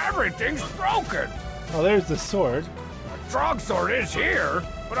 Everything's broken. Oh, there's the sword. The Trog sword is here,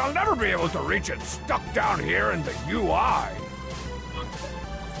 but I'll never be able to reach it stuck down here in the UI.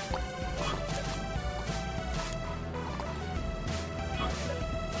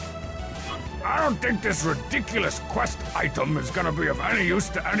 I don't think this ridiculous quest item is gonna be of any use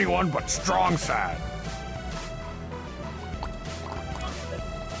to anyone but Strong Sad.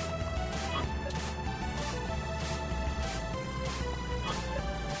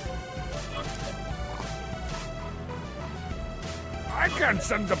 I can't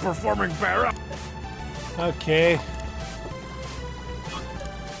send the performing bear up. Okay.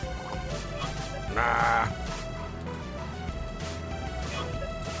 Nah.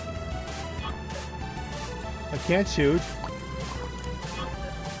 I can't shoot.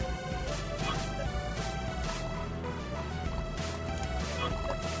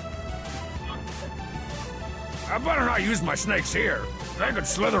 I better not use my snakes here. They could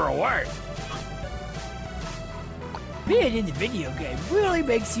slither away. Being in the video game really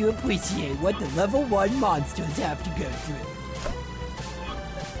makes you appreciate what the level 1 monsters have to go through.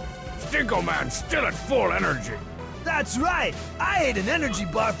 Stinko Man's still at full energy. That's right! I ate an energy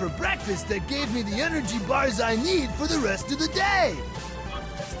bar for breakfast that gave me the energy bars I need for the rest of the day!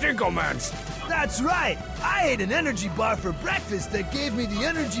 Stinko Man's... That's right! I ate an energy bar for breakfast that gave me the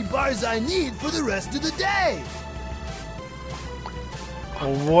energy bars I need for the rest of the day!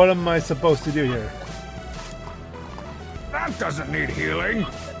 Well, what am I supposed to do here? That doesn't need healing.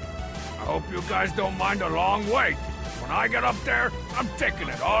 I hope you guys don't mind a long wait. When I get up there, I'm taking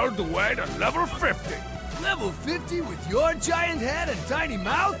it all the way to level 50. Level 50 with your giant head and tiny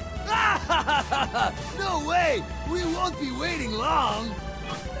mouth? No way! We won't be waiting long!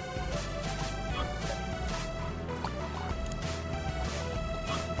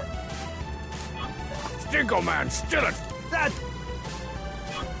 Stinko Man still at... That...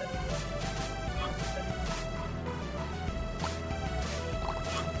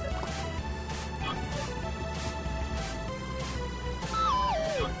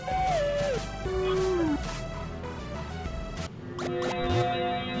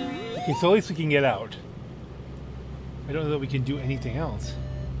 Okay, so at least we can get out. I don't know that we can do anything else.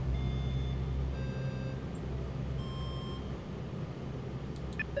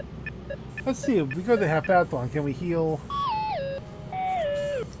 Let's see, if we go to the half-athlon, can we heal?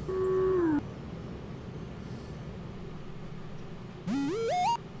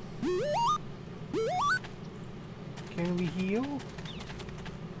 Can we heal?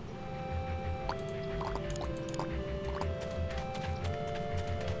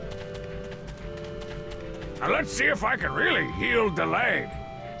 Now let's see if I can really heal the leg.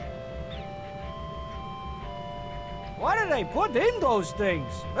 Why did they put in those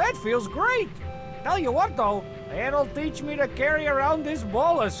things? That feels great. Tell you what, though, it'll teach me to carry around this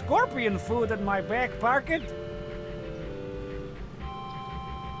ball of scorpion food in my back pocket.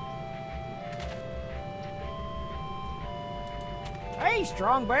 Hey,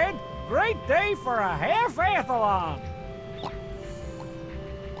 Strongbad. Great day for a half-athlon.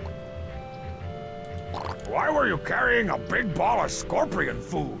 Why were you carrying a big ball of scorpion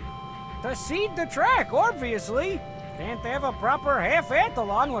food? To seed the track, obviously. Can't have a proper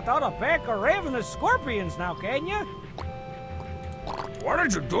half-athlon without a pack of ravenous scorpions now, can you? What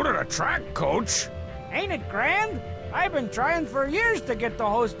did you do to the track, Coach? Ain't it grand? I've been trying for years to get to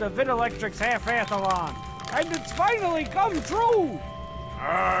host the Vidalectric's half-athlon, and it's finally come true!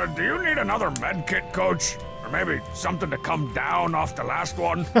 Do you need another med kit, Coach? Or maybe something to come down off the last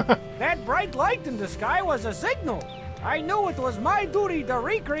one? That bright light in the sky was a signal. I knew it was my duty to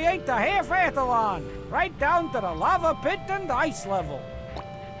recreate the half-athlon, right down to the lava pit and ice level.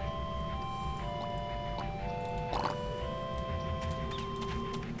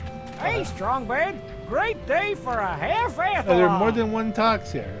 Hey, Strongbad. Great day for a half-athlon. Are there more than one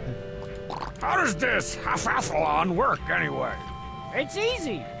tox here? How does this half-athlon work, anyway? It's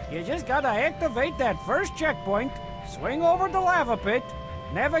easy. You just gotta activate that first checkpoint, swing over the lava pit,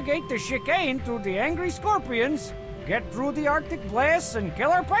 navigate the chicane through the angry scorpions, get through the Arctic blasts and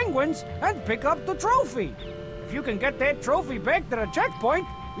killer penguins, and pick up the trophy. If you can get that trophy back to the checkpoint,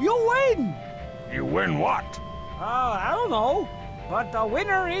 you win! You win what? I don't know, but the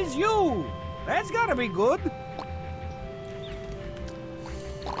winner is you. That's gotta be good.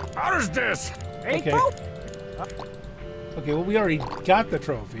 How does this? Hey, Okay. Okay, well, we already got the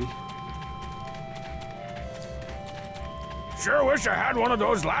trophy. Sure wish I had one of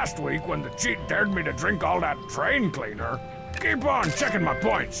those last week when the cheat dared me to drink all that train cleaner. Keep on checking my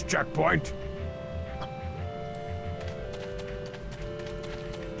points, checkpoint.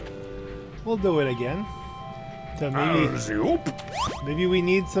 We'll do it again. So maybe we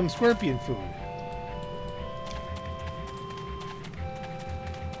need some scorpion food.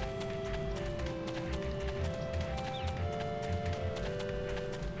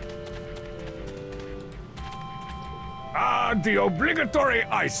 The obligatory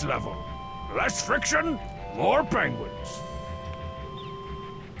ice level. Less friction, more penguins.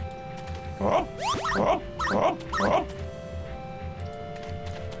 Up, up, up, up.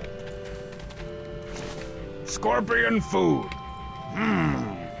 Scorpion food.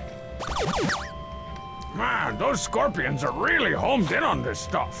 Man, those scorpions are really homed in on this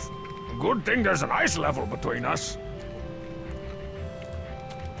stuff. Good thing there's an ice level between us.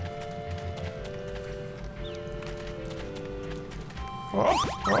 Up,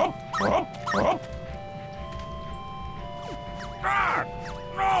 up, up, up. Ah!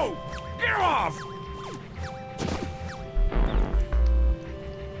 No! Get off!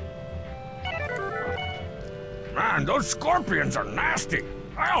 Man, those scorpions are nasty.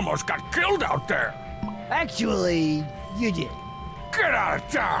 I almost got killed out there. Actually, You did. Get out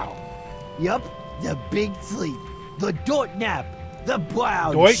of town! Yup, the big sleep, the dort nap, the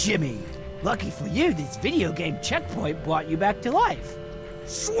brown Doit. shimmy. Lucky for you, this video game checkpoint brought you back to life.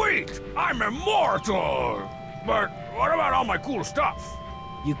 Sweet! I'm immortal! But what about all my cool stuff?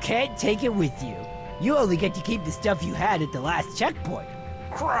 You can't take it with you. You only get to keep the stuff you had at the last checkpoint.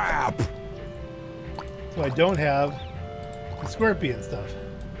 Crap! So I don't have the scorpion stuff.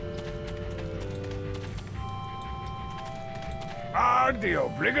 The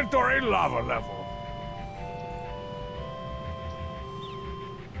obligatory lava level.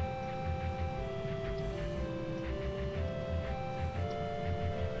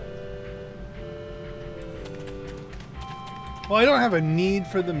 Well, I don't have a need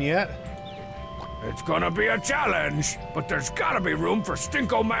for them yet. It's gonna be a challenge, but there's gotta be room for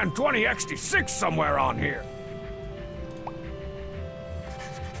Stinko Man 20XT6 somewhere on here.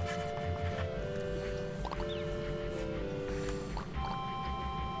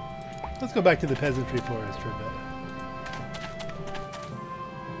 Let's go back to the peasantry forest for a bit.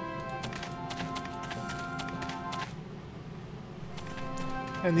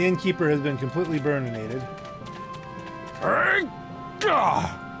 And the innkeeper has been completely burninated. Hey, gah!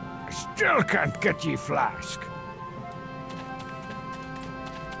 I still can't get ye flask.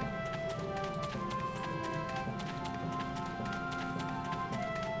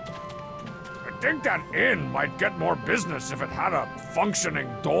 I think that inn might get more business if it had a functioning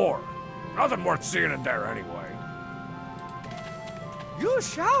door. Nothing worth seeing in there anyway. You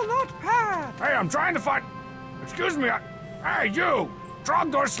shall not pass! Hey, I'm trying to find... Excuse me, Hey, you!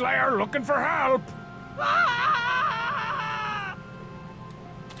 Trogdor Slayer looking for help!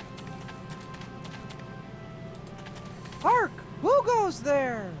 Hark! Who goes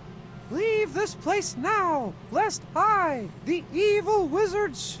there? Leave this place now, lest I, the evil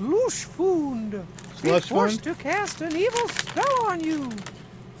wizard Slushfund, be Slushfund? forced to cast an evil spell on you.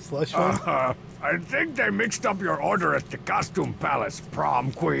 Slush fund? I think they mixed up your order at the Costume Palace,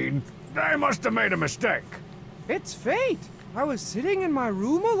 Prom Queen. They must have made a mistake. It's fate. I was sitting in my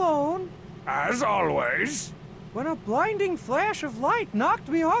room alone As always. when a blinding flash of light knocked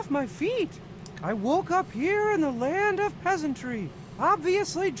me off my feet. I woke up here in the land of peasantry,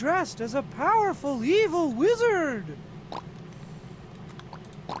 obviously dressed as a powerful evil wizard.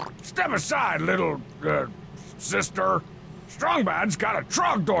 Step aside, little, sister. Strongbad's got a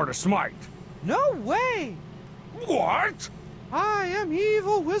Trogdor to smite. No way! What? I am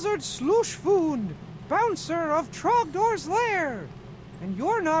evil wizard Slushfund, bouncer of Trogdor's lair, and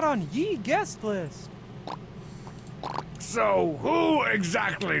you're not on ye guest list. So, who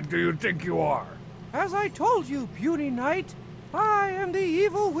exactly do you think you are? As I told you, puny knight, I am the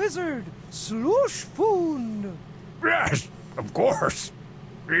evil wizard Slushfund. Yes, of course.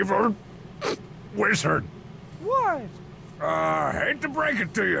 Evil wizard. What? Hate to break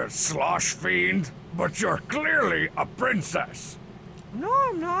it to you, slosh fiend, but you're clearly a princess. No,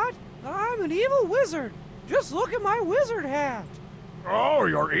 I'm not. I'm an evil wizard. Just look at my wizard hat. Oh,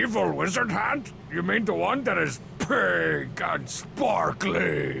 your evil wizard hat? You mean the one that is pink and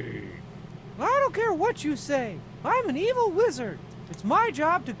sparkly? I don't care what you say. I'm an evil wizard. It's my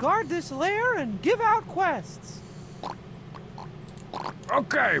job to guard this lair and give out quests.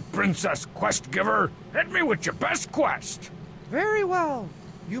 Okay, Princess Quest Giver, hit me with your best quest. Very well.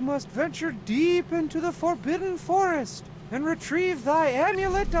 You must venture deep into the Forbidden Forest and retrieve thy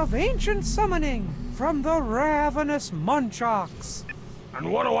amulet of ancient summoning from the ravenous Munchocks.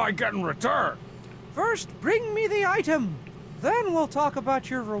 And what do I get in return? First, bring me the item. Then we'll talk about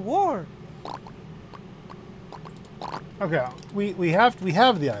your reward. Okay, we have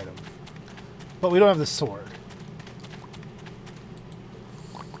the item, but we don't have the sword.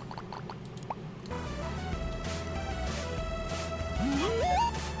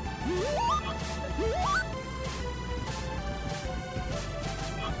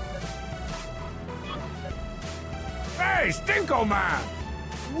 Hey, Stinko Man!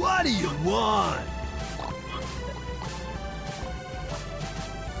 What do you want?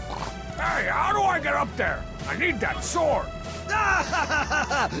 Hey, how do I get up there? I need that sword.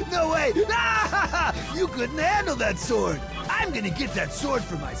 No way! You couldn't handle that sword. I'm gonna get that sword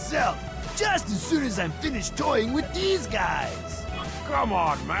for myself, just as soon as I'm finished toying with these guys. Come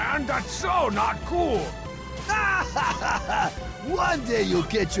on, man, that's so not cool. One day you'll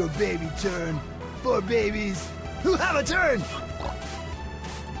get your baby turn. For babies who have a turn.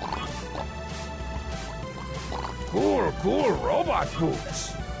 Cool robot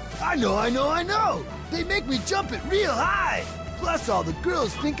boots. I know. They make me jump it real high. Plus, all the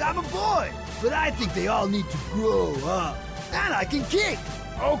girls think I'm a boy. But I think they all need to grow up. And I can kick.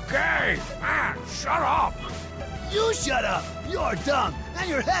 Okay, man, shut up. You shut up! You're dumb, and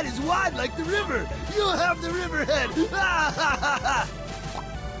your head is wide like the river! You have the river head! Ha ha ha ha!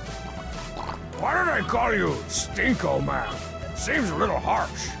 Why do they call you Stinko Man? Seems a little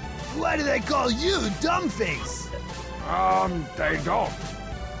harsh. Why do they call you Dumbface? They don't.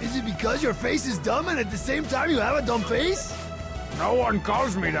 Is it because your face is dumb and at the same time you have a dumb face? No one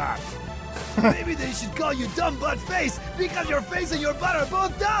calls me that. Maybe they should call you Dumb Butt Face because your face and your butt are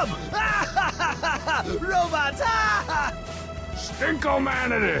both dumb! Ha ha ha ha ha! Robots! Ha ha! Stinko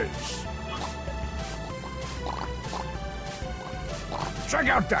Man it is. Check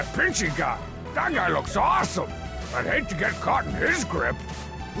out that Pinchy guy. That guy looks awesome. I'd hate to get caught in his grip.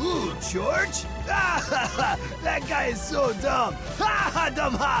 Ooh, George? Ha ha ha! That guy is so dumb! Ha ha,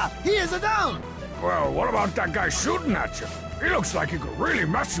 dumb ha! He is a dumb! Well, what about that guy shooting at you? He looks like he could really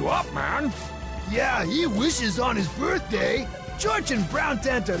mess you up, man. Yeah, he wishes on his birthday. George and Brown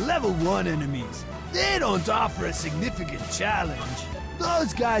Tent are level 1 enemies. They don't offer a significant challenge.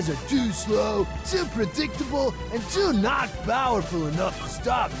 Those guys are too slow, too predictable, and too not powerful enough to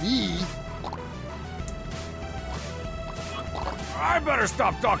stop me. I better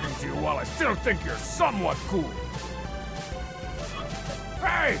stop talking to you while I still think you're somewhat cool.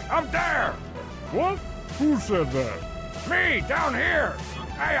 Hey, up there! What? Who said that? Me, down here!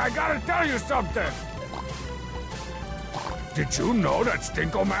 Hey, I gotta tell you something! Did you know that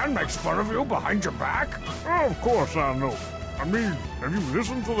Stinko Man makes fun of you behind your back? Oh, of course I know. I mean, have you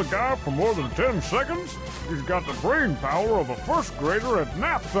listened to the guy for more than 10 seconds? He's got the brain power of a first grader at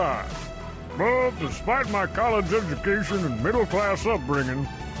nap time. But despite my college education and middle-class upbringing,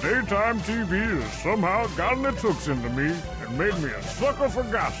 daytime TV has somehow gotten its hooks into me and made me a sucker for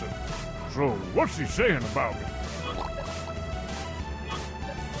gossip. So, what's he saying about me?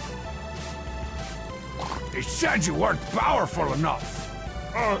 He said you weren't powerful enough.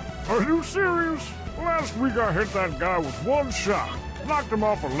 Are you serious? Last week I hit that guy with one shot, knocked him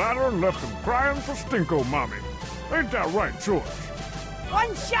off a ladder and left him crying for Stinko Mommy. Ain't that right, George?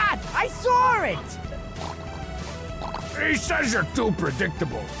 One shot! I saw it! He says you're too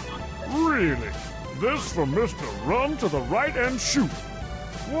predictable. Really? This from Mr. Run to the right and shoot.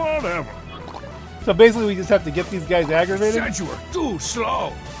 Whatever. So basically, we just have to get these guys He aggravated? said you were too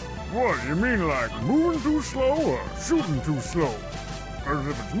slow. What, you mean like moving too slow or shooting too slow? Because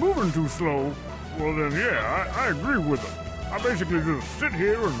if it's moving too slow, well then yeah, I agree with him. I basically just sit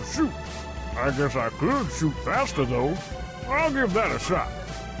here and shoot. I guess I could shoot faster though. I'll give that a shot.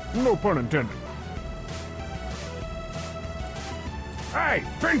 No pun intended. Hey,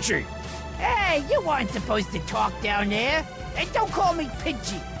 Pinchy! Hey, you weren't supposed to talk down there. And don't call me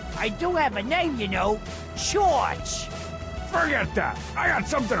Pinchy. I do have a name, you know. George. Forget that. I got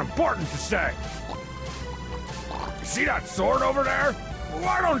something important to say. You see that sword over there?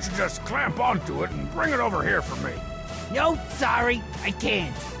 Why don't you just clamp onto it and bring it over here for me? No, sorry, I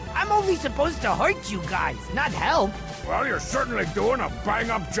can't. I'm only supposed to hurt you guys, not help. Well, you're certainly doing a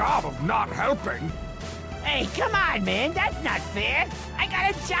bang-up job of not helping. Hey, come on, man, that's not fair. I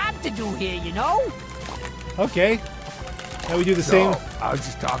got a job to do here, you know? Okay. Now we do the same. So, I was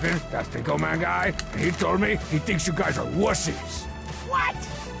just talking to that Stinko Man guy, and he told me he thinks you guys are wussies. What?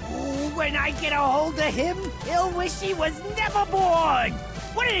 Ooh, when I get a hold of him, he'll wish he was never born.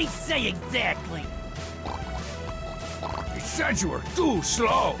 What did he say exactly? He said you were too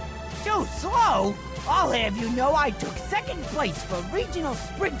slow. Too slow? I'll have you know I took second place for regional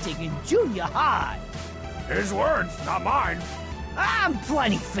sprinting in junior high. His words, not mine. I'm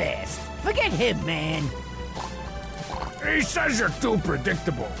plenty fast. Forget him, man. He says you're too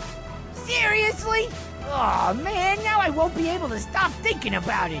predictable. Seriously? Oh man, now I won't be able to stop thinking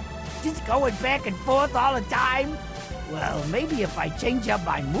about it. Just going back and forth all the time. Well, maybe if I change up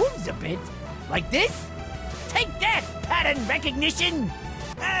my moves a bit. Like this? Take that, pattern recognition!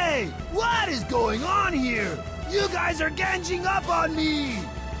 Hey, what is going on here? You guys are ganging up on me!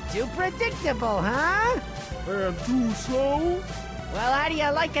 Too predictable, huh? And too slow? Well, how do you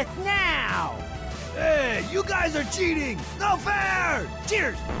like us now? Hey, you guys are cheating! No fair!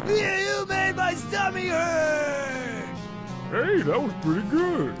 Cheers! You made my stomach hurt! Hey, that was pretty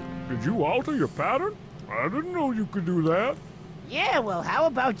good. Did you alter your pattern? I didn't know you could do that. Yeah, well, how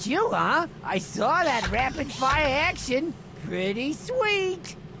about you, huh? I saw that rapid-fire action. Pretty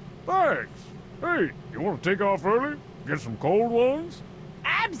sweet. Thanks. Hey, you want to take off early? Get some cold ones?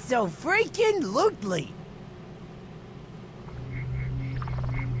 Abso-freaking-lutely.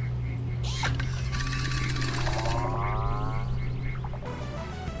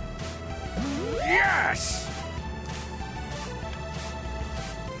 Yes!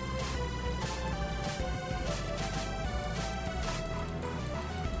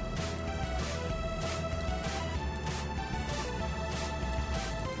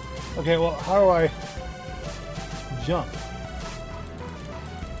 Okay, well, how do I jump?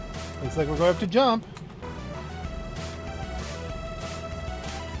 Looks like we're going to have to jump.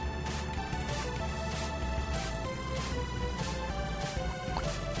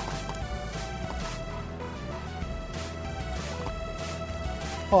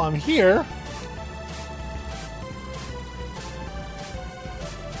 Oh, I'm here.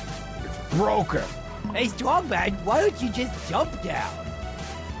 It's broken. Hey, Strongman, why don't you just jump down?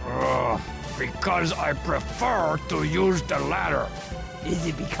 Because I prefer to use the ladder. Is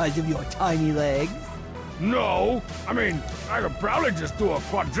it because of your tiny legs? No, I mean, I could probably just do a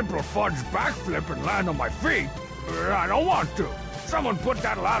quadruple fudge backflip and land on my feet. I don't want to. Someone put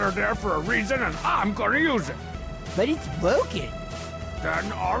that ladder there for a reason, and I'm gonna use it. But it's broken.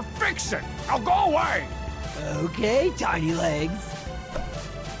 Then I'll fix it. Now go away. Okay, tiny legs.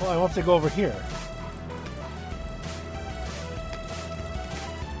 Well, I have to go over here.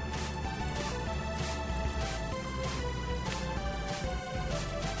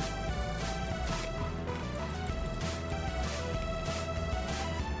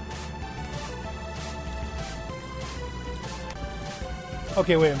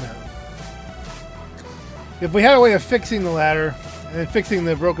 Okay, wait a minute. If we had a way of fixing the ladder and fixing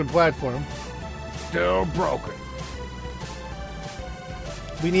the broken platform, Still broken.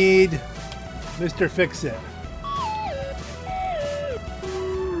 we need Mr. Fix-It.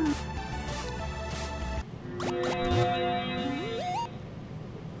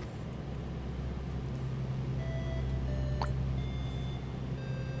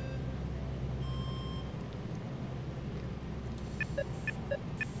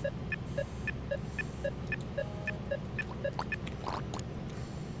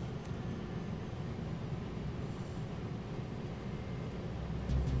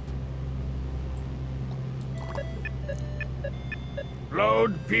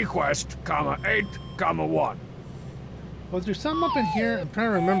 Load P-Quest, 8, 1. Was there something up in here? I'm trying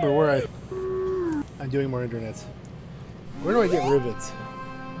to remember where I'm doing more internets. Where do I get rivets?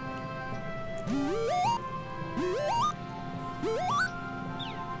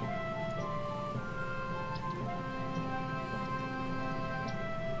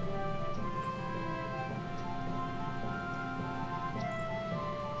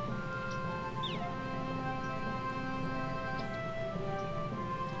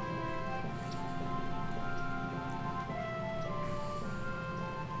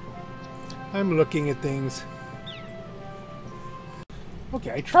 I'm looking at things.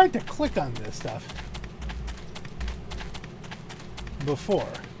 Okay, I tried to click on this stuff before.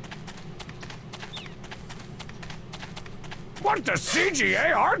 What the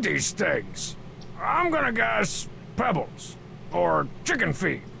CGA are these things? I'm gonna guess pebbles. Or chicken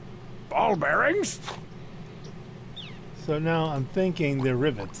feed. Ball bearings? So now I'm thinking they're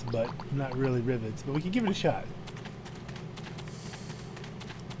rivets, but not really rivets. But we can give it a shot.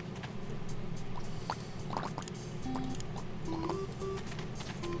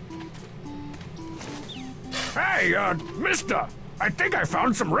 Hey, mister! I think I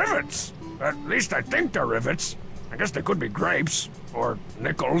found some rivets. At least I think they're rivets. I guess they could be grapes. Or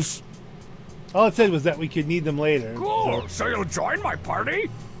nickels. All it said was that we could need them later. Cool! So you'll join my party?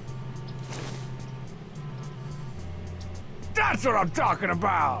 That's what I'm talking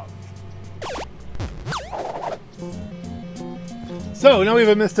about! So now we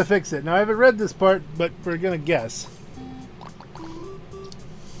have a Mr. Fix-It. Now I haven't read this part, but we're gonna guess.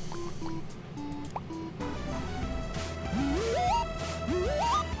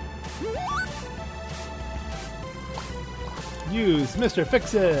 Use Mr.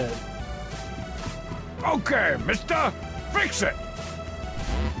 Fix-It. Okay, mister, fix it!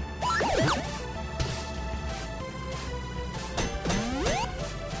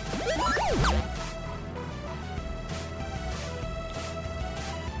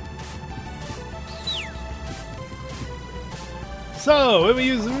 So, when we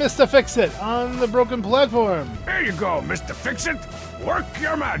use Mr. Fix-It on the broken platform. Here you go, Mr. Fix-It. Work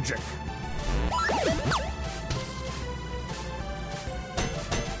your magic.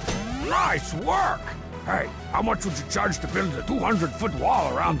 Nice work! Hey, how much would you charge to build a 200-foot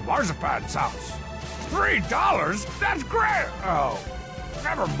wall around Marzipan's house? $3? That's great! Oh,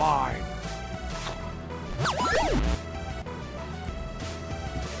 never mind.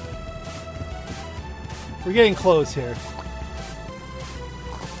 We're getting close here.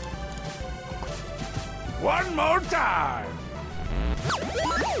 One more time!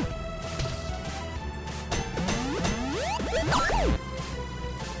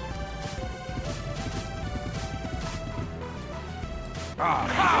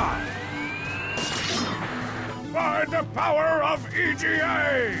 Aha! By the power of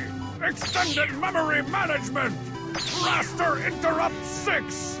EGA! Extended memory management! Raster Interrupt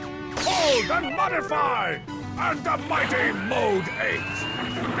 6! Hold and modify! And the mighty Mode 8!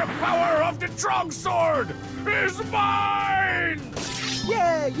 The power of the Trog Sword is mine!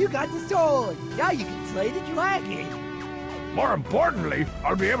 Yeah, you got the sword. Now you can slay the dragon. More importantly,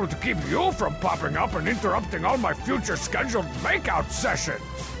 I'll be able to keep you from popping up and interrupting all my future scheduled makeout sessions!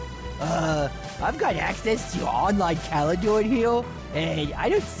 I've got access to your online calendar in here, and I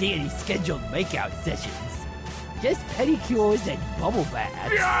don't see any scheduled makeout sessions. Just pedicures and bubble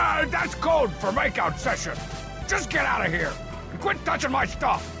baths. Yeah, that's code for makeout session! Just get out of here and quit touching my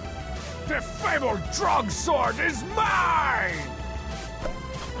stuff! The fabled Trog Sword is mine!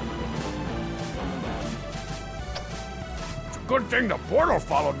 It's a good thing the portal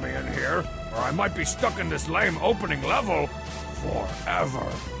followed me in here, or I might be stuck in this lame opening level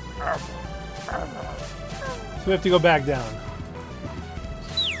forever. So we have to go back down.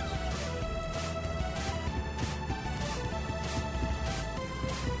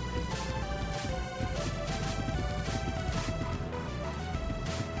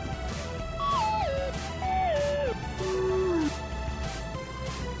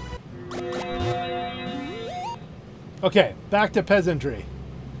 Okay, back to peasantry.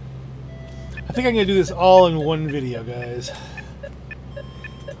 I think I'm gonna do this all in one video, guys.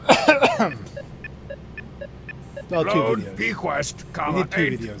 Well, two Load videos. P-Quest, We comma, need two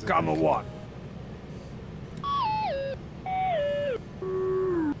 8, videos, I comma, think. 1.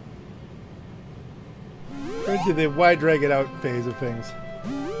 Or into the wide drag it out phase of things.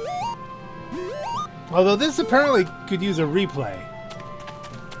 Although this apparently could use a replay.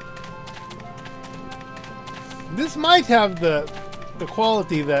 This might have the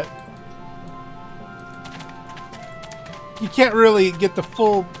quality that you can't really get the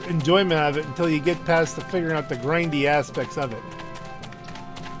full enjoyment of it until you get past the figuring out the grindy aspects of it.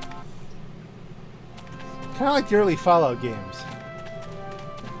 Kind of like the early Fallout games.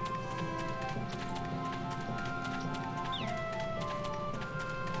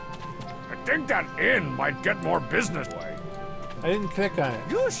 I think that inn might get more business way. I didn't click on it.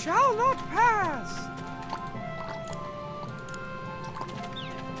 You shall not pass!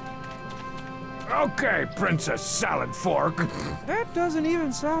 Okay, Princess Salad Fork. That doesn't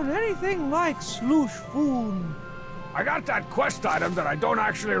even sound anything like Sloosh Foon. I got that quest item that I don't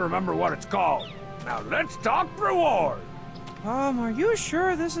actually remember what it's called. Now let's talk reward. Are you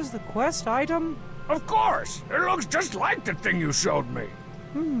sure this is the quest item? Of course, it looks just like the thing you showed me.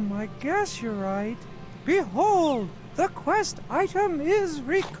 I guess you're right. Behold, the quest item is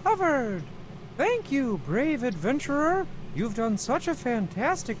recovered. Thank you, brave adventurer. You've done such a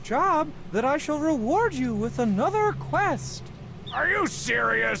fantastic job that I shall reward you with another quest. Are you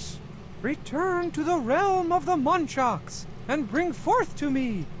serious? Return to the realm of the Munchocks and bring forth to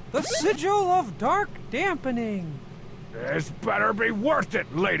me the sigil of dark dampening. This better be worth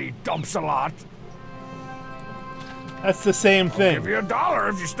it, Lady Dumps-a-Lot. That's the same I'll thing. give you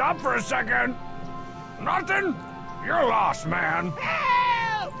 $1 if you stop for a second. Nothing? You're lost, man.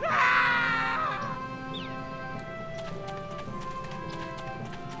 Help!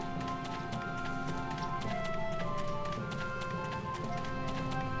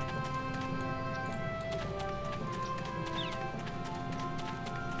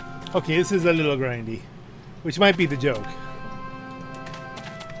 Okay, this is a little grindy, which might be the joke.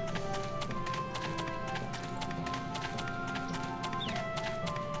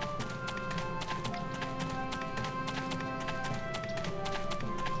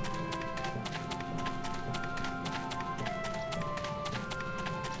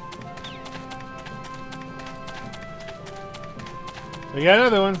 We got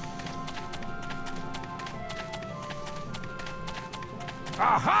another one.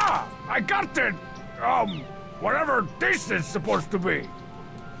 Aha! I got it! Whatever this is supposed to be.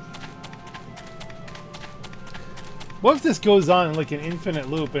 What if this goes on like an infinite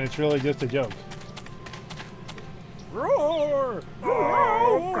loop and it's really just a joke? Roar!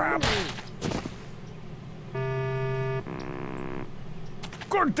 Oh, crap.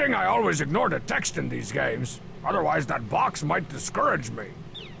 Good thing I always ignore the text in these games. Otherwise, that box might discourage me.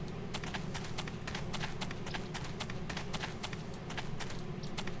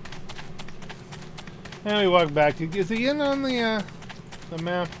 And we walk back to. Is he in on the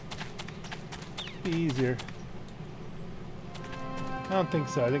map? Be easier. I don't think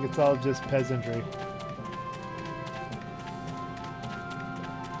so. I think it's all just peasantry.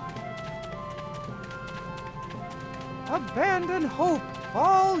 Abandon hope,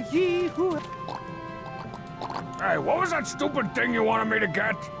 all ye who... Hey, what was that stupid thing you wanted me to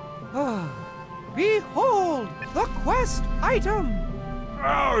get? Behold, the quest item!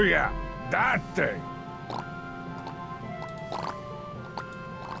 Oh yeah, that thing.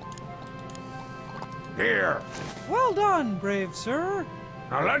 Here. Well done, brave sir.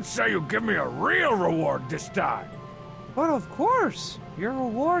 Now let's say you give me a real reward this time. But of course, your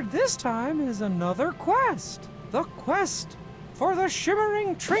reward this time is another quest. The quest for the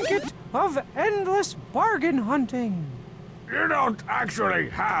shimmering trinket of endless bargain hunting. You don't actually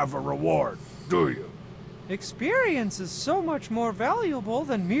have a reward, do you? Experience is so much more valuable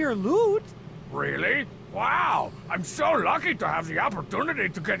than mere loot. Really? Wow! I'm so lucky to have the opportunity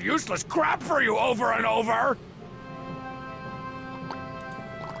to get useless crap for you over and over!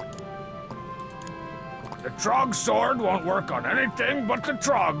 The Trog sword won't work on anything but the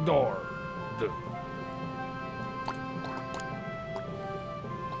Trog door.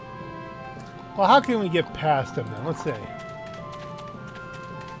 Well, how can we get past him then? Let's see.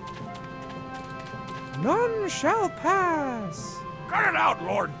 None shall pass. Cut it out,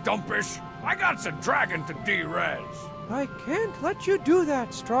 Lord Dumpish! I got some dragon to de-res. I can't let you do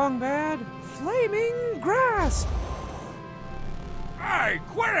that, Strong Bad. Flaming grasp! Hey,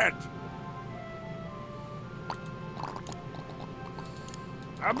 quit it!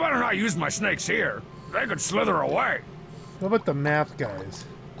 I better not use my snakes here. They could slither away. What about the math guys?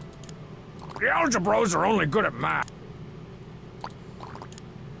 The Algebros are only good at math.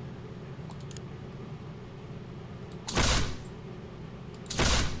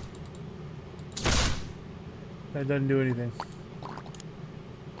 That doesn't do anything.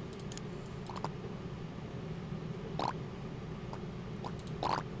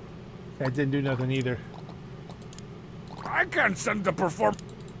 That didn't do nothing either. I can't send the perform.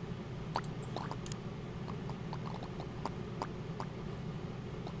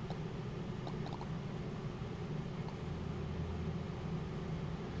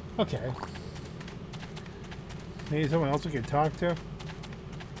 Okay. Maybe someone else we could talk to?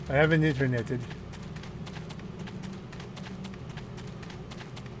 I haven't interneted.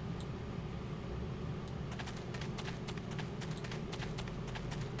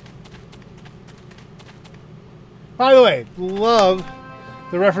 By the way, love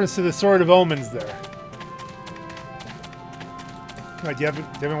the reference to the Sword of Omens there. Right, you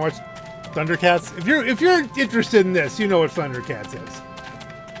haven't watched Thundercats? If you're interested in this, you know what Thundercats is.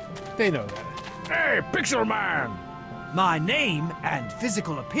 They know that. Hey, Pixel Man! My name and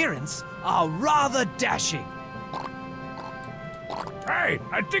physical appearance are rather dashing. Hey,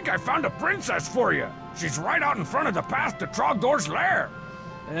 I think I found a princess for you. She's right out in front of the path to Trogdor's lair.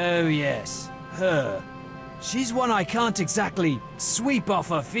 Oh yes, her. She's one I can't exactly sweep off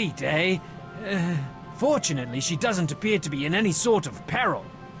her feet, eh? Fortunately, she doesn't appear to be in any sort of peril.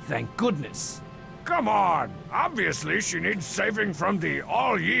 Thank goodness. Come on! Obviously, she needs saving from the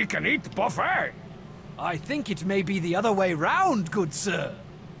all-ye-can-eat buffet. I think it may be the other way round, good sir.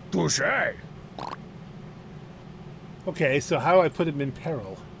 Touché. Okay, so how do I put him in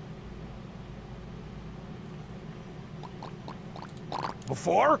peril?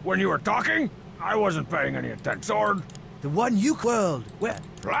 Before, when you were talking, I wasn't paying any attention. Sword. The one you world. Where?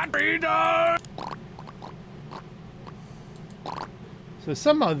 Flatreader! So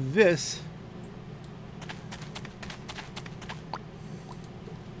somehow this...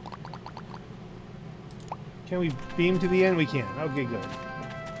 Can we beam to the end? We can. Okay, good.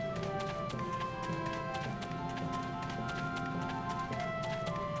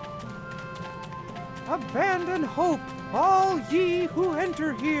 Abandon hope, all ye who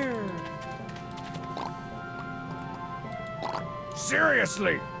enter here.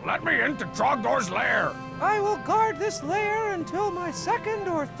 Seriously, let me into Trogdor's lair. I will guard this lair until my second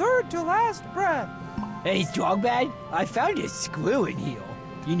or third to last breath. Hey, Strongbad, I found a screw in here.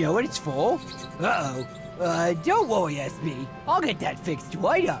 You know what it's for? Uh-oh. Don't worry, SB. I'll get that fixed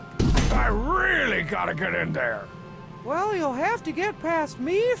right up. I really gotta get in there. Well, you'll have to get past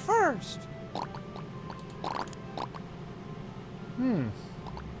me first.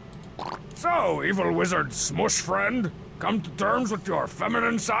 So, evil wizard Smush friend, come to terms with your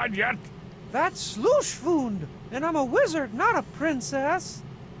feminine side yet? That's Slooshfoond, and I'm a wizard, not a princess.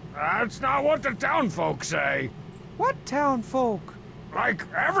 That's not what the town folk say. What town folk? Like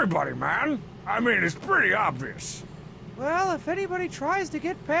everybody, man. I mean, it's pretty obvious. Well, if anybody tries to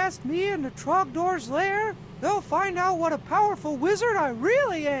get past me into Trogdor's lair, they'll find out what a powerful wizard I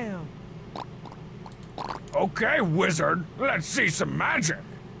really am. Okay, wizard, let's see some magic.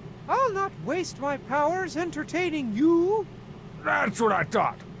 I'll not waste my powers entertaining you. That's what I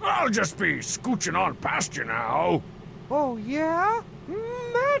thought. I'll just be scooching on past you now. Oh, yeah?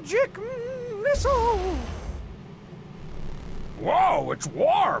 Magic missile! Whoa, it's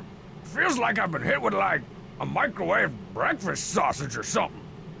warm. Feels like I've been hit with, like, A microwave breakfast sausage or something.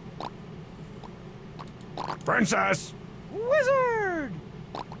 Princess! Wizard!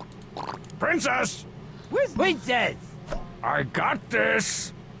 Princess! Princess! I got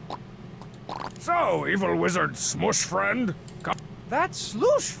this! So, evil wizard smush friend, come That's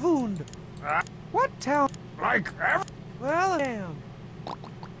Slooshfund. What town? like ever. Well, damn.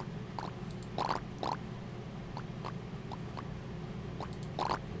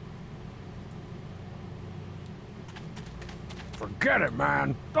 Forget it,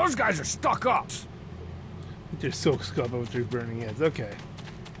 man. Those guys are stuck up. Just so scuffed with their burning heads. Okay.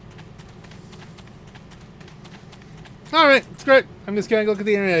 Alright, it's great. I'm just gonna look at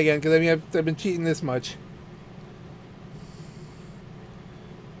the internet again, because I mean, I've been cheating this much.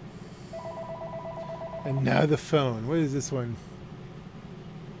 And now the phone. What is this one?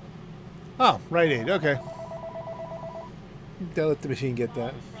 Oh, Rite Aid. Okay. They'll let the machine get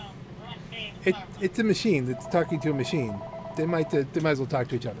that. It's a machine that's talking to a machine. They might as well talk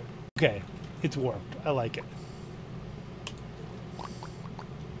to each other. Okay, it's warped. I like it.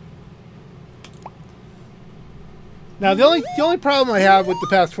 Now the only problem I have with the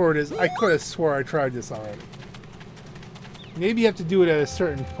fast forward is I could have swore I tried this already. Maybe you have to do it at a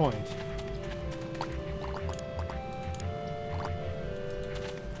certain point.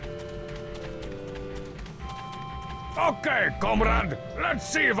 Okay, comrade. Let's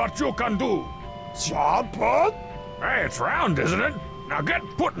see what you can do. Chop put? Hey, it's round, isn't it? Now get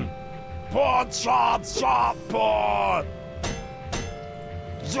putting. Put, chop, chop, put!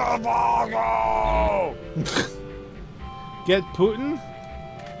 Zavago! Get Putin?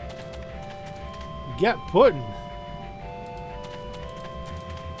 Get Putin.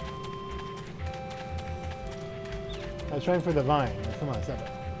 I was trying for the vine. Oh, come on, stop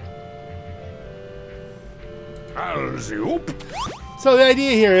it. Alzi-oop. So the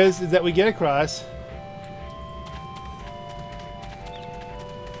idea here is that we get across.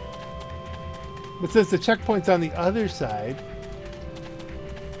 But since the checkpoint's on the other side,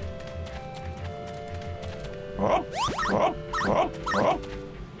 Up, up, up, up.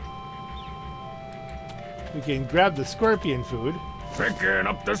 we can grab the scorpion food. Picking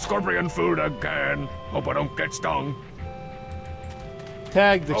up the scorpion food again. Hope I don't get stung.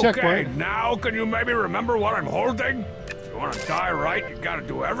 Tag the Okay, checkpoint. now can you maybe remember what I'm holding? If you want to die right, you gotta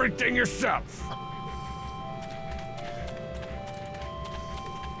do everything yourself.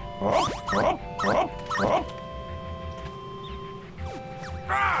 Up, up, up, up.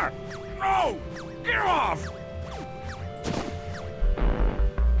 Ah! No! Get off!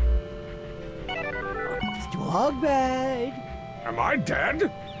 Strong bad. Am I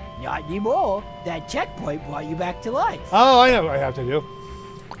dead? Not anymore. That checkpoint brought you back to life. Oh, I know what I have to do.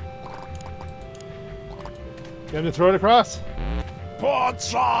 You have to throw it across. Put,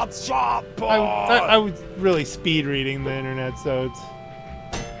 chop, chop, put! I was really speed reading the internet, so it's.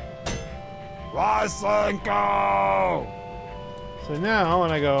 Lysenko! So now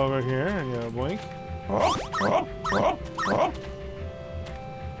when I go over here and go blink. Up, up, up, up.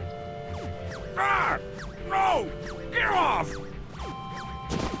 Ah! No! Get off!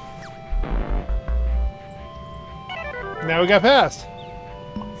 Now we got past.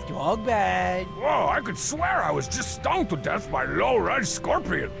 Strong bad. Whoa, I could swear I was just stung to death by low-red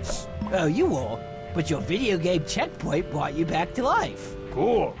scorpions. Oh, you were. But your video game checkpoint brought you back to life.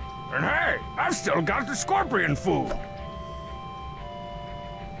 Cool. And hey, I've still got the scorpion food.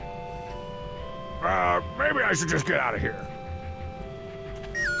 Maybe I should just get out of here.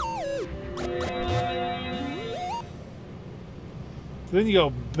 So then you go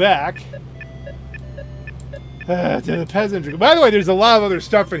back to the peasantry. By the way, there's a lot of other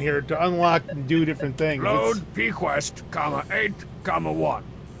stuff in here to unlock and do different things. Load P-Quest, 8, 1.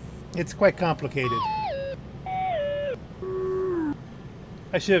 It's quite complicated.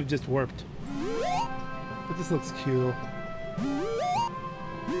 I should have just warped. But this looks cool.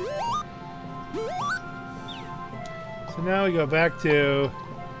 So now we go back to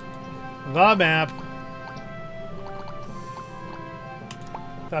the map.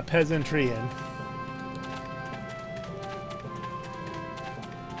 The peasantry inn.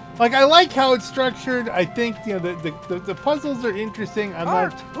 Like, I like how it's structured. I think, you know, the puzzles are interesting. I'm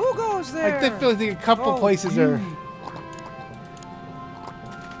Art, not. who goes there? I feel like a couple places are.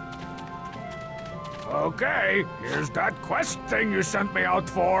 Okay, here's that quest thing you sent me out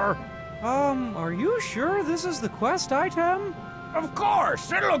for. Are you sure this is the quest item? Of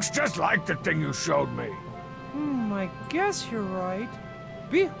course, it looks just like the thing you showed me. I guess you're right.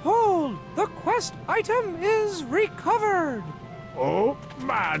 Behold, the quest item is recovered. Oh,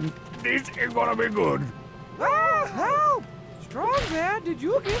 man, this is gonna be good. Ah, help! Strong man, did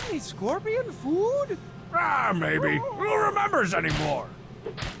you give me scorpion food? Ah, maybe. Who remembers anymore?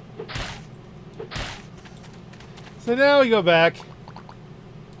 So now we go back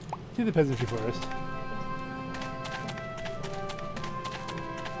to the peasantry forest.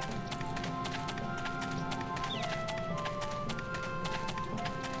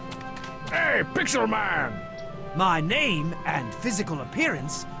 Hey, Pixel Man! My name and physical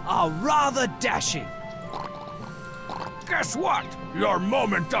appearance are rather dashing. Guess what? Your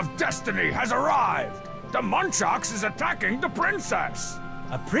moment of destiny has arrived! The Munchox is attacking the princess!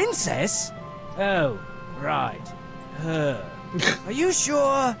 A princess? Oh, right. Her. Are you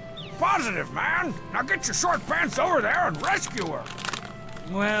sure? Positive, man! Now get your short pants over there and rescue her!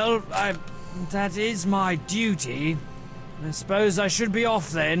 Well, that is my duty. I suppose I should be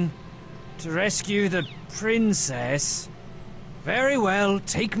off then. To rescue the princess. Very well,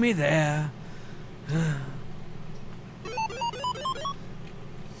 take me there.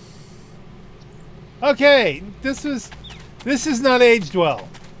 Okay, this is not aged well.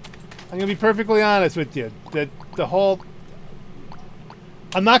 I'm gonna be perfectly honest with you. That the whole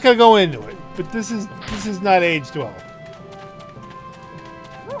I'm not gonna go into it, but this is not aged well.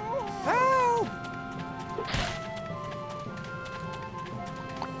 Help!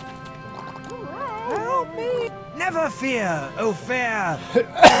 Help me! Never fear, O fair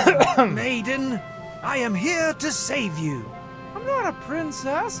maiden. I am here to save you. I'm not a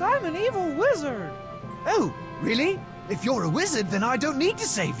princess. I'm an evil wizard. Oh, really? If you're a wizard, then I don't need to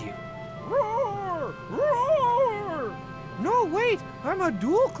save you. Roar! Roar! No, wait. I'm a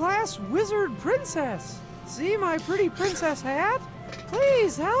dual-class wizard princess. See my pretty princess hat?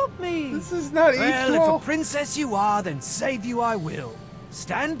 Please help me. This is not aged Well, well. if a princess you are, then save you I will.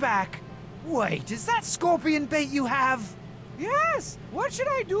 Stand back. Wait, is that scorpion bait you have? Yes. What should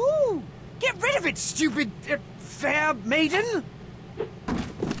I do? Get rid of it, stupid, fair maiden!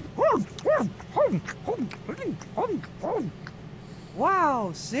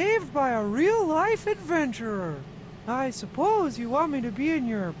 Wow, saved by a real-life adventurer. I suppose you want me to be in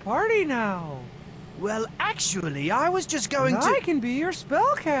your party now. Well, actually, I was just going And to... I can be your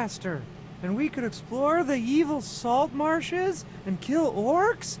spellcaster. And we could explore the evil salt marshes and kill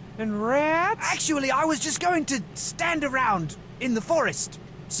orcs and rats. Actually, I was just going to stand around in the forest.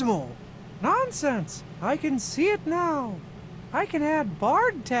 Small. Nonsense. I can see it now. I can add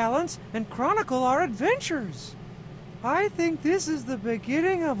bard talents and chronicle our adventures. I think this is the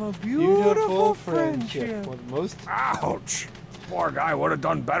beginning of a beautiful friendship. One of the most. Ouch! Poor guy would have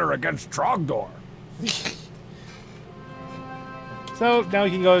done better against Trogdor. So now we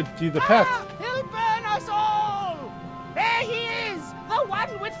can go to the path. He'll burn us all! There he is! The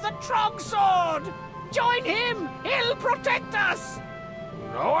one with the trog sword! Join him! He'll protect us!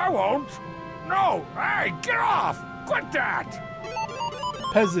 No, I won't. No! Hey, get off! Quit that!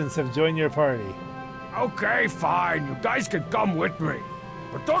 Peasants have joined your party. Okay, fine. You guys can come with me.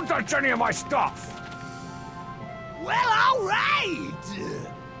 But don't touch any of my stuff. Well, all right!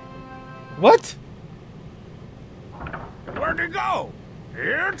 What? Where'd he go?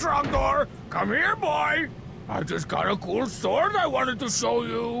 Here, Trogdor. Come here, boy. I just got a cool sword I wanted to show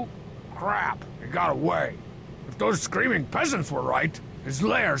you. Crap, he got away. If those screaming peasants were right, his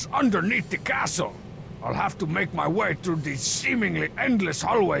lair's underneath the castle. I'll have to make my way through these seemingly endless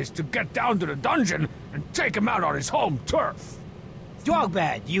hallways to get down to the dungeon and take him out on his home turf.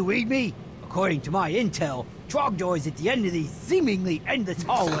 Drogbad, you read me? According to my intel, Trogdor is at the end of these seemingly endless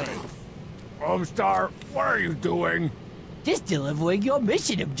hallways. Homestar, what are you doing? Just delivering your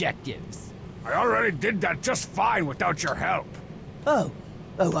mission objectives. I already did that just fine without your help. Oh,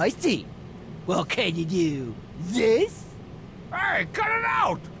 I see. Well, can you do this? Hey, cut it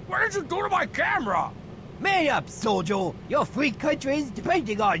out! What did you do to my camera? Man up, soldier. Your free country's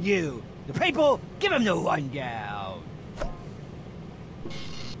depending on you. The people, give them the rundown.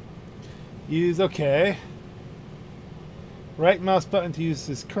 Use okay. Right mouse button to use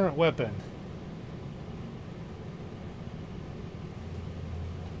his current weapon.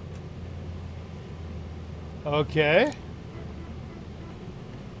 Okay.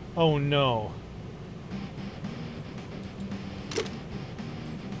 Oh no.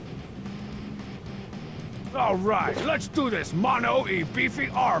 All right, let's do this, mono e beefy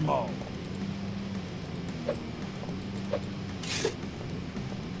armo.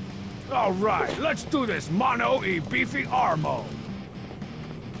 All right, let's do this, mono e beefy armo.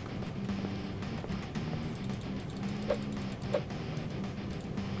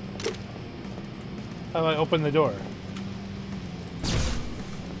 How do I open the door?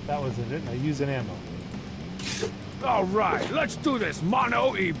 That wasn't it. I use an ammo. All right, let's do this,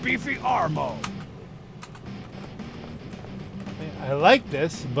 mono e beefy armo. I like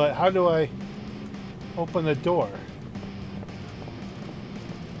this, but how do I... Open the door.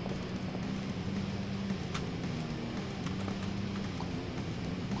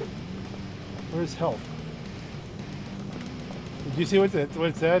 Where's help? Did you see what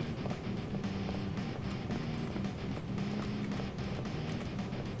it said?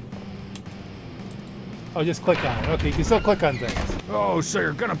 Oh, just click on it. Okay, you can still click on things. Oh, so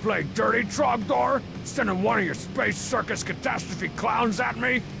you're gonna play dirty, Trogdor? Sending one of your space circus catastrophe clowns at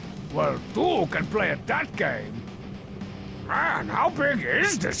me? Well, two can play at that game. Man, how big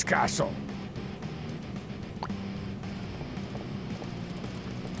is this castle?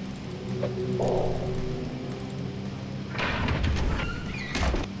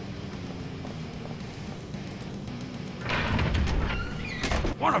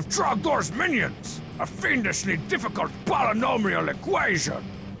 One of Trogdor's minions! A fiendishly difficult polynomial equation!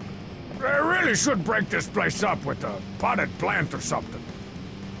 They really should break this place up with a potted plant or something.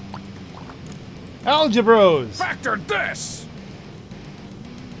 Algebros! Factor this!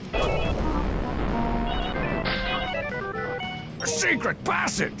 A secret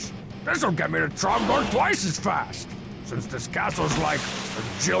passage! This'll get me to Trogdor twice as fast, since this castle's like a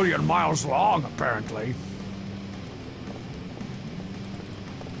jillion miles long, apparently.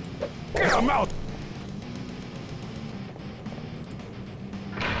 Get him out!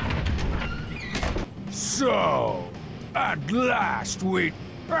 So, at last we...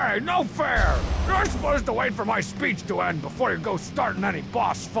 Hey, no fair! You're supposed to wait for my speech to end before you go starting any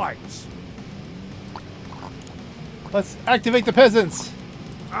boss fights. Let's activate the peasants!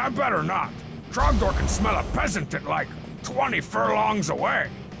 I better not. Trogdor can smell a peasant at like 20 furlongs away.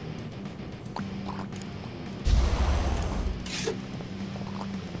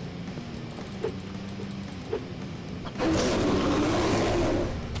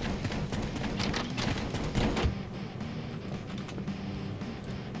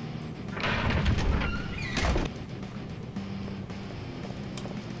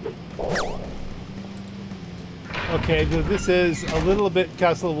 Okay, this is a little bit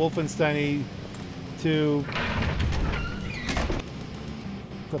Castle Wolfenstein-y to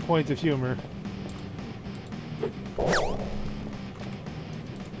the point of humor.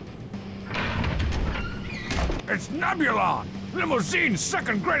 It's Nebulon! Limousine's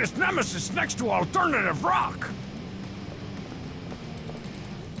second greatest nemesis next to Alternative Rock!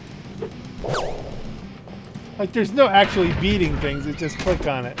 Like, there's no actually beating things, it's just click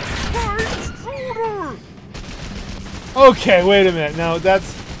on it. Okay, wait a minute. Now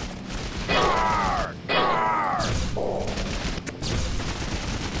that's...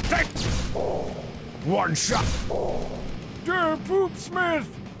 One shot! Der Poop Smith!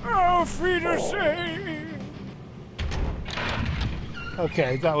 Auf Wiedersehen!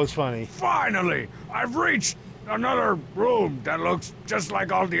 Okay, that was funny. Finally! I've reached another room that looks just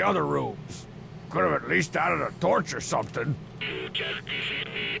like all the other rooms. Could have at least added a torch or something.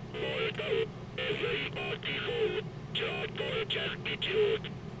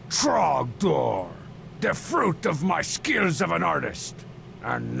 Trogdor, the fruit of my skills of an artist.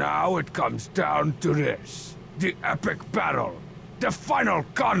 And now it comes down to this. The epic battle. The final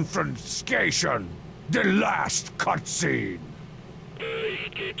confrontation. The last cutscene.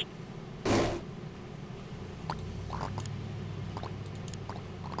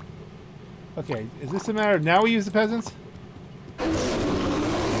 Okay, is this a matter of now we use the peasants?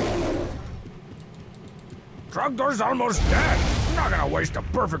 Trogdor's almost dead. I'm not gonna waste a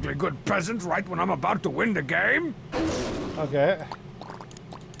perfectly good peasant right when I'm about to win the game. Okay.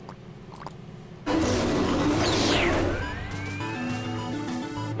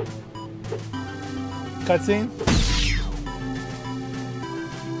 Cutscene?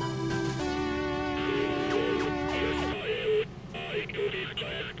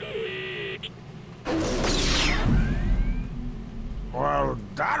 Well,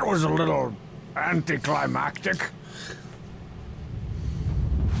 that was a little anticlimactic.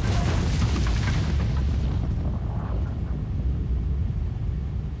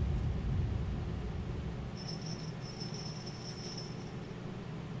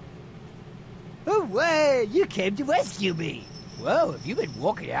 Oh, way! You came to rescue me. Whoa, have you been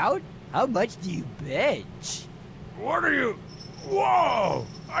walking out? How much do you bench? What are you... Whoa!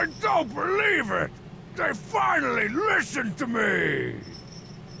 I don't believe it! They finally listened to me!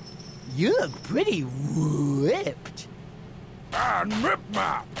 You look pretty ripped. And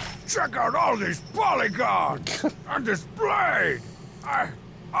Mipmap! Check out all these polygons! And this blade!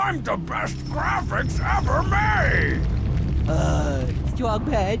 I'm the best graphics ever made! Strong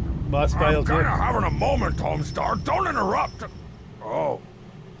man. Boss I'm battle kinda too. having a moment, Homestar. Don't interrupt! Oh.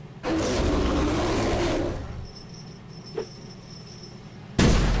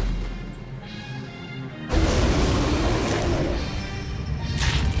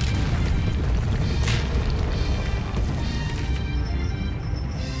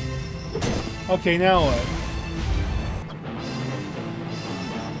 Okay, now what?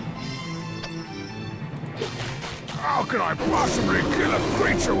 How can I possibly kill a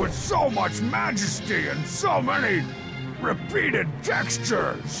creature with so much majesty and so many repeated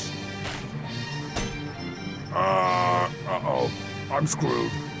textures? Uh-oh. I'm screwed.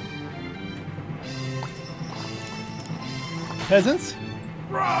 Peasants?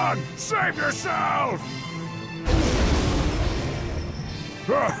 Run! Save yourself!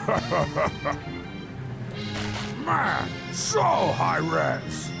 Man, so high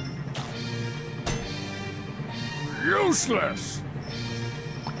res. Useless.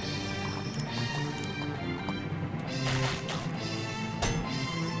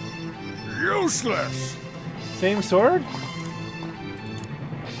 Useless. Same sword?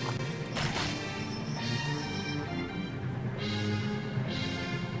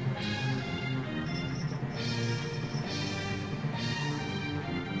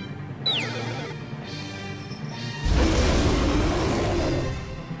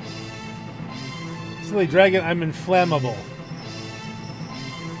 Silly dragon, I'm inflammable.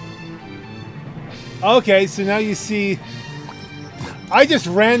 Okay, so now you see... I just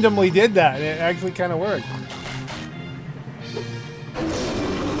randomly did that, and it actually kind of worked.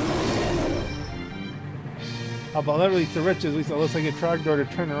 How about that release the riches? At least it looks like a trogdor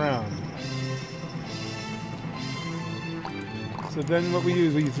to turn around. So then what we do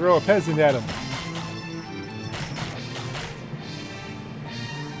is we throw a peasant at him.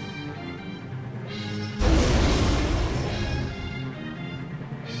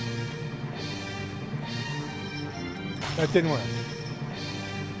 That didn't work.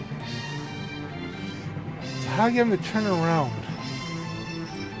 So how do you get him to turn around?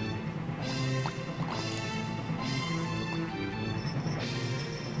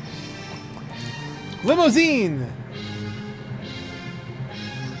 Limousine!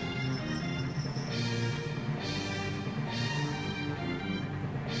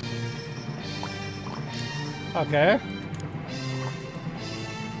 Okay.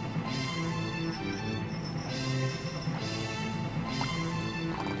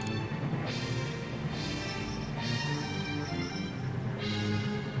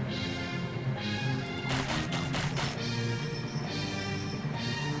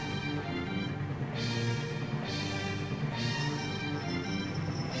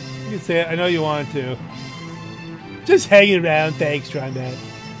 You can say it. I know you want to. Just hanging around. Thanks, Tryman.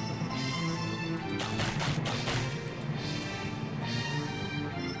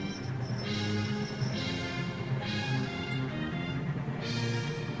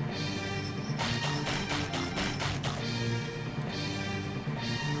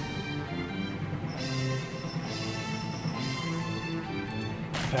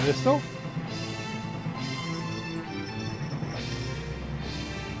 Pedestal?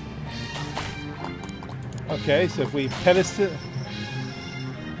 Okay, so if we pedestal...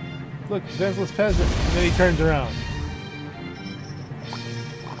 Look, defenseless peasant. And then he turns around.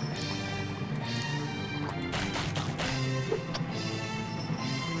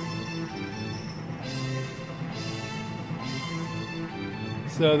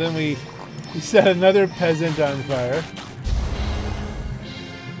 So then we set another peasant on fire.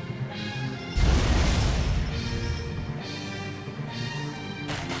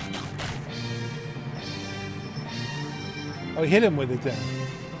 Oh, hit him with it then.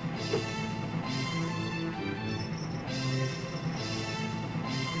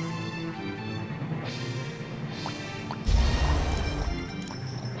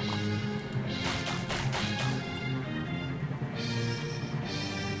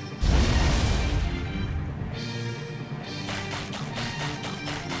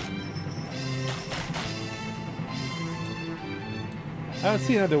 I don't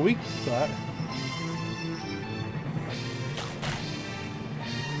see another weak spot.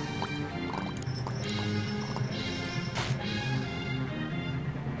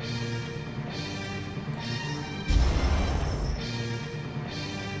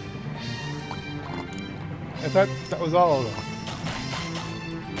 I thought that was all of them.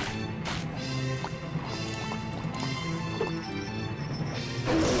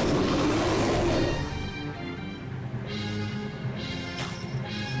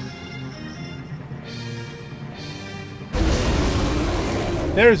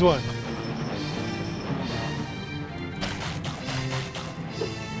 There's one.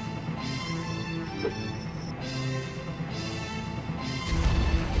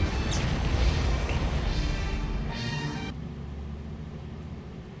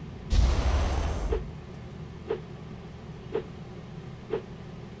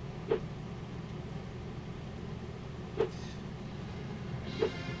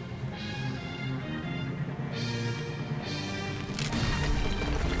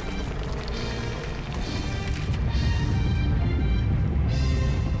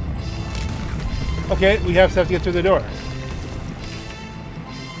 Okay, we have to get through the door.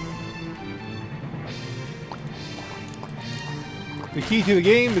 The key to the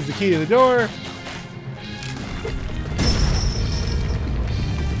game is the key to the door.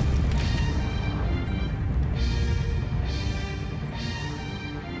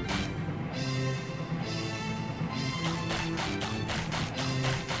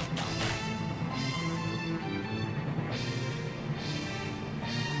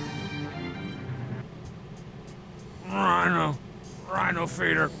 Rhino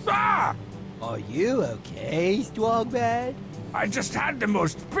feeder. Ah! Are you okay, Strongbad? I just had the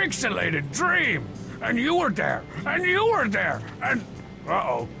most pixelated dream. And you were there. And you were there. And...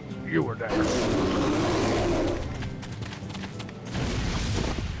 Uh-oh. You were there.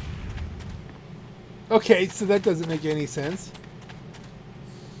 Okay, so that doesn't make any sense.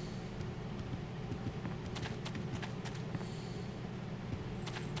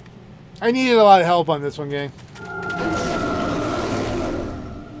 I needed a lot of help on this one, gang.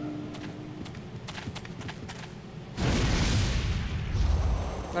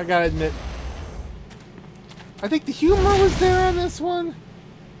 I gotta admit. I think the humor was there on this one.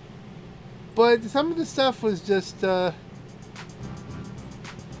 But some of the stuff was just a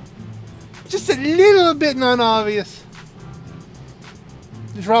little bit non-obvious.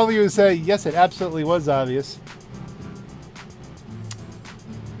 You probably would say, yes, it absolutely was obvious.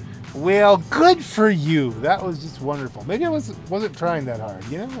 Well, good for you. That was just wonderful. Maybe I wasn't trying that hard.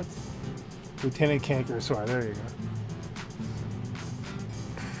 You know, it's Lieutenant Cankersore. There you go.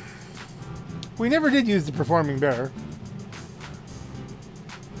 We never did use the performing bear.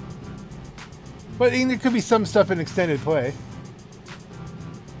 But there could be some stuff in extended play.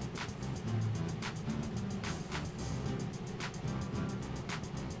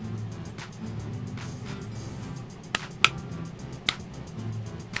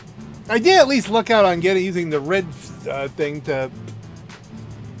 I did at least look out on using the red thing to...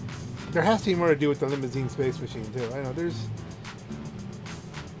 There has to be more to do with the limousine space machine too. I know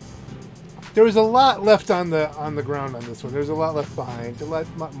there was a lot left on the ground on this one. There's a lot left behind. A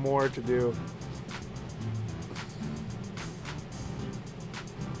lot more to do.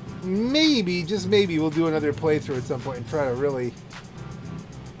 Maybe, just maybe, we'll do another playthrough at some point and try to really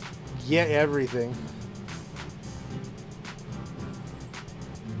get everything.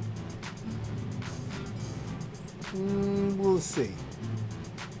 We'll see.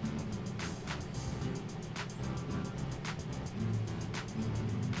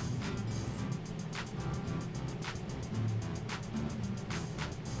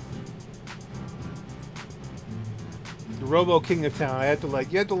 Robo King of Town. You had to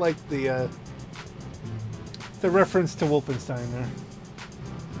like the reference to Wolfenstein there.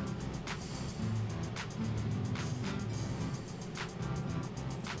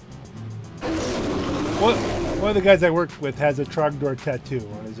 One of the guys I work with has a Trogdor tattoo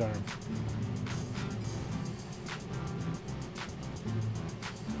on his arm.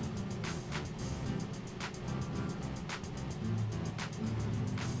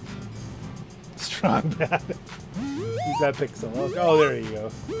 Strong bad. Use that pixel. Oh, there you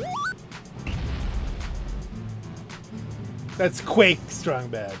go. That's Quake Strong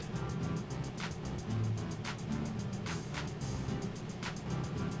Bad.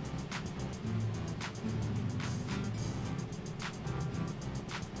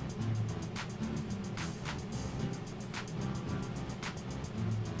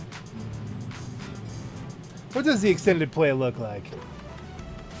 What does the extended play look like?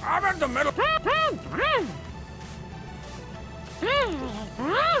 I'm in the middle.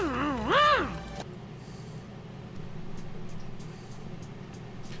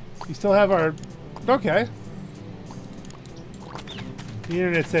 We still have our... Okay. The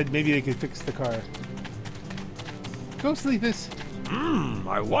internet said maybe they could fix the car. Go sleep this.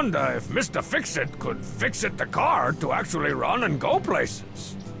 I wonder if Mr. Fix-It could fix-it the car to actually run and go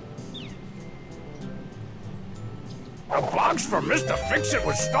places. The box for Mr. Fix-It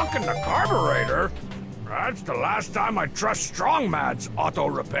was stuck in the carburetor. That's the last time I trust Strongmad's auto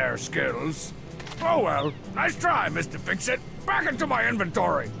repair skills. Oh well, nice try, Mr. Fix-It. Back into my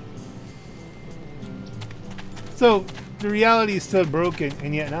inventory. So, the reality is still broken,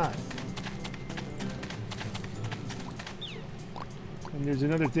 and yet not. And there's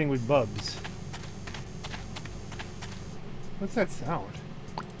another thing with Bubs. What's that sound?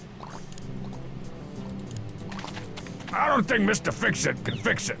 I don't think Mr. Fix-It can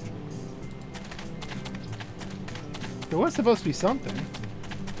fix it. There was supposed to be something.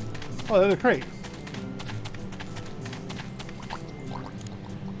 Oh, the other crate.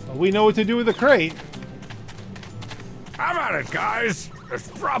 Well, we know what to do with the crate. Have at it, guys. There's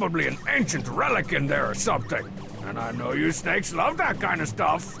probably an ancient relic in there or something. And I know you snakes love that kind of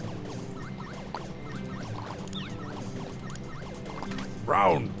stuff.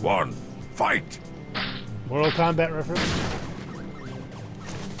 Round 1, fight! Mortal Kombat reference?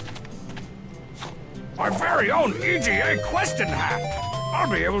 My very own EGA question hack! I'll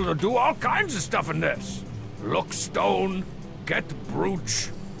be able to do all kinds of stuff in this. Look stone, get brooch,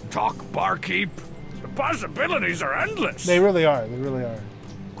 talk barkeep. The possibilities are endless. They really are. They really are.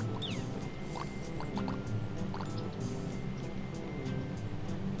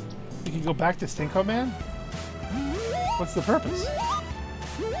 You can go back to Stinko Man? What's the purpose?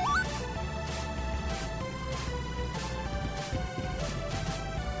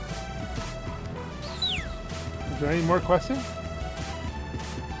 Is there any more questions?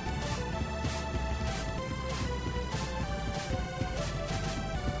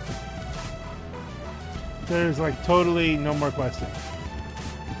 There's like totally no more questions.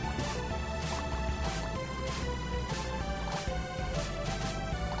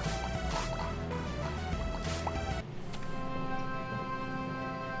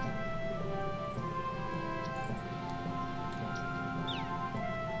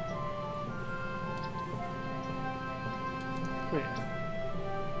 Wait.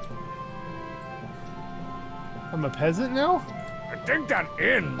 I'm a peasant now? I think that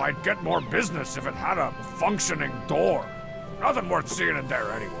inn might get more business if it had a functioning door. Nothing worth seeing in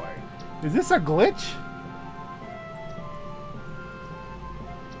there anyway. Is this a glitch?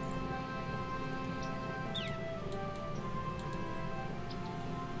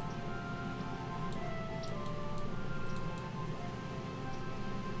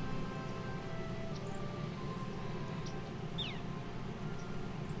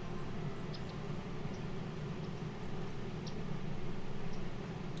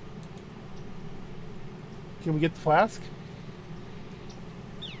 Can we get the flask?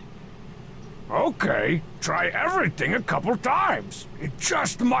 Okay, try everything a couple times. It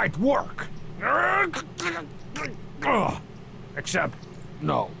just might work. Ugh. Except,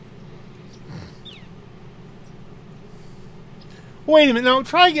 no. Wait a minute, no,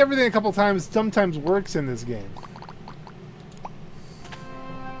 trying everything a couple times sometimes works in this game.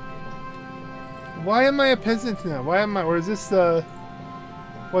 Why am I a peasant now? Why am I, or is this,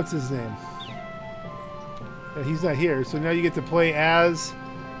 what's his name? He's not here, so now you get to play as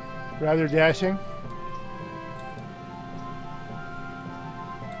rather dashing.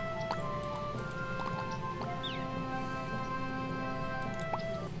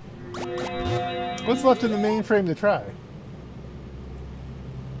 What's left in the mainframe to try?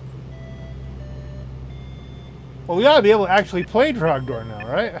 Well, we ought to be able to actually play Trogdor now,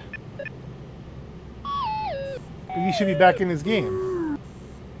 right? He should be back in his game.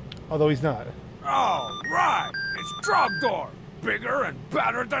 Although he's not. Oh, right! It's Trogdor! Bigger and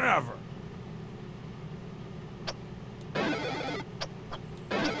badder than ever!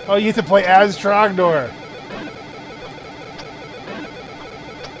 Oh, you get to play as Trogdor!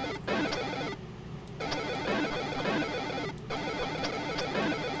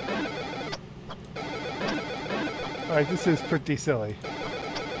 Alright, this is pretty silly.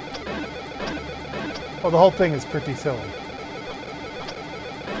 Oh, the whole thing is pretty silly.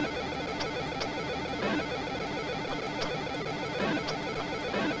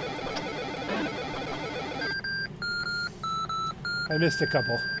 I missed a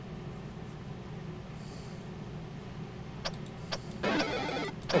couple.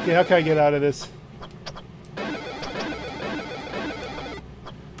 Okay, how can I get out of this?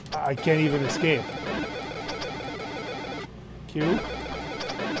 I can't even escape. Q.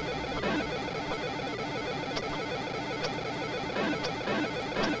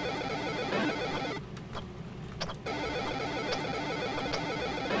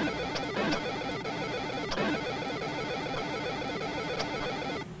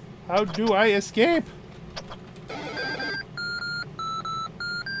 How do I escape?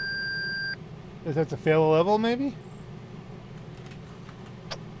 Does that have to fail a level, maybe?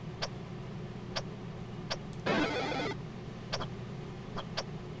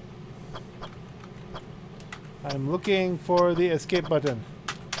 I'm looking for the escape button.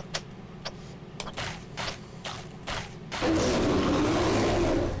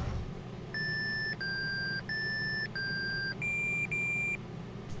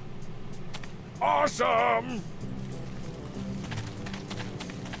 Awesome!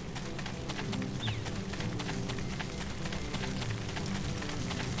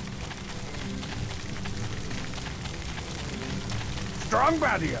 Strong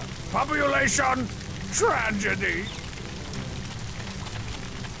Badia. Population tragedy.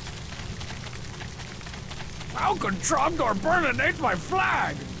 How could Trogdor burninate my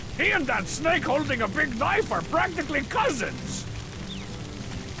flag? He and that snake holding a big knife are practically cousins.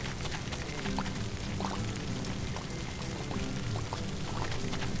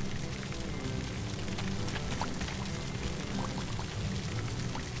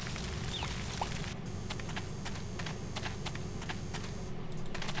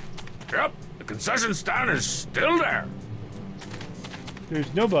 Yep, the concession stand is still there.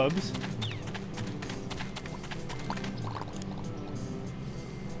 There's no bubs.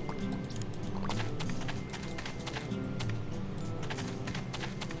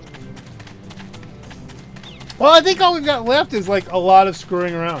 Well, I think all we've got left is like a lot of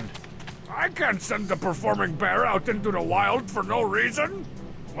screwing around. I can't send the performing bear out into the wild for no reason.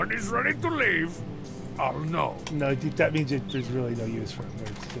 When he's ready to leave, I'll know. No, that means there's really no use for him.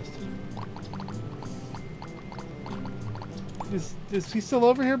 It's just... Is he still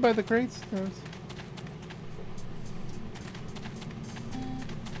over here by the crates? No,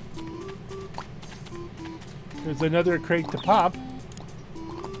 there's another crate to pop.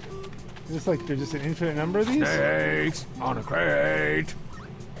 It's like there's just an infinite number of these? Snakes on a crate.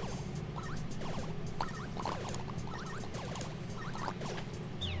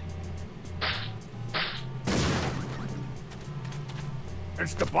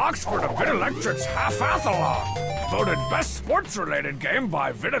 It's the box for the Videlectrix Half-Athlon, voted best sports-related game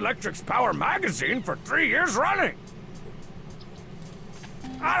by Videlectrix Power Magazine for 3 years running.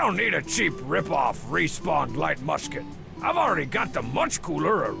 I don't need a cheap rip-off respawned light musket. I've already got the much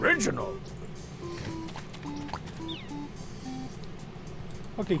cooler original.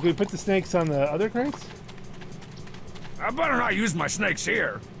 Okay, can we put the snakes on the other crates? I better not use my snakes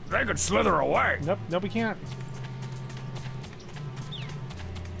here. They could slither away. Nope, we can't.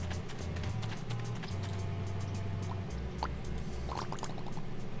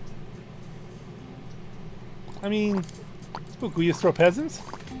 I mean, look, we just throw peasants?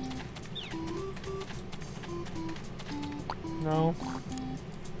 No.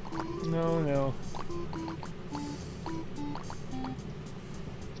 No.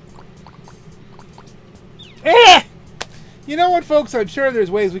 Eh! You know what, folks? I'm sure there's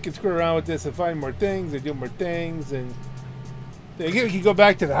ways we can screw around with this and find more things and do more things. And again, we can go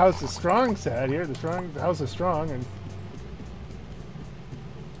back to the House of Strong set here. The House of Strong, and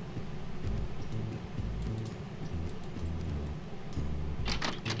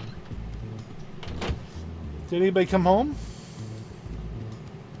did anybody come home?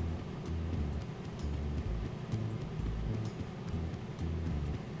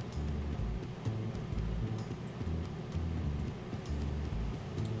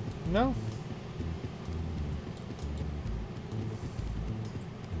 No?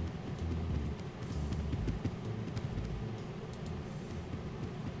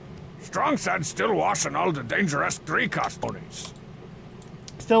 Strong said still washing all the Dangerous 3 costumes.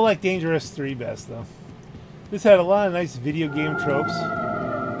 Still like Dangerous 3 best, though. This had a lot of nice video game tropes.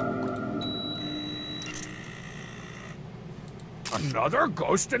 Another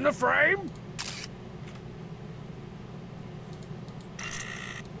ghost in the frame?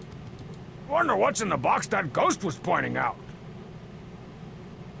 Wonder what's in the box that ghost was pointing out.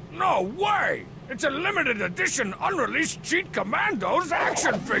 No way! It's a limited edition unreleased Cheat Commandos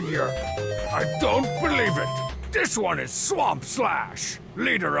action figure! I don't believe it! This one is Swamp Slash,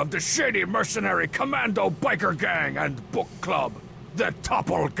 leader of the shady mercenary commando biker gang and book club, the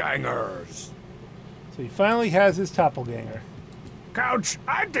Doppelgangers. So he finally has his Doppelganger. Couch,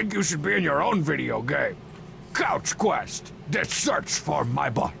 I think you should be in your own video game. Couch Quest, the search for my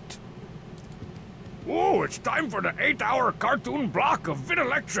butt. Ooh, it's time for the 8-hour cartoon block of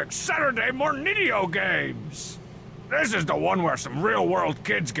Videlectrix Saturday Mornidio games. This is the one where some real-world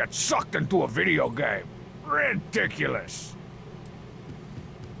kids get sucked into a video game. Ridiculous.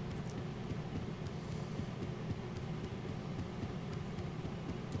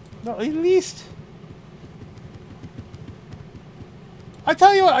 No, at least... I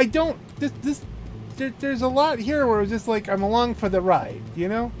tell you what, I don't... There's a lot here where it's just like, I'm along for the ride, you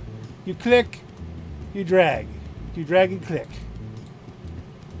know? You click, you drag. You drag and click.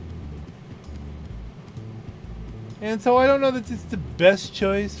 And so I don't know that it's the best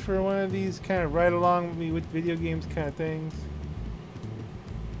choice for one of these kind of ride along with me with video games kind of things.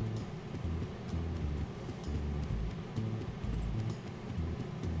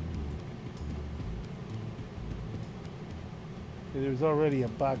 There's already a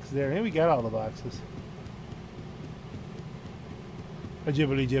box there. Maybe we got all the boxes. A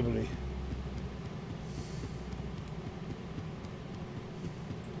jibbly jibbly.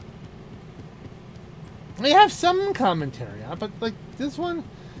 They have some commentary on it, but like this one,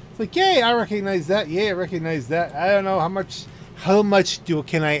 It's like, yay, I recognize that. Yay, I recognize that. I don't know how much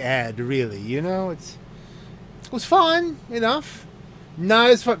can I add, really? You know, it was fun enough. Not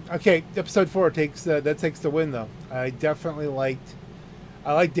as fun. Okay, episode 4 takes the win though. I definitely liked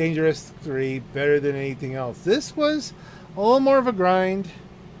Dangerous 3 better than anything else. This was a little more of a grind.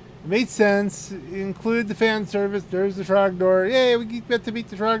 It made sense. It included the fan service. There's the Trogdor. Yay, we get to beat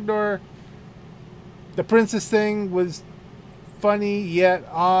the Trogdor. The princess thing was funny yet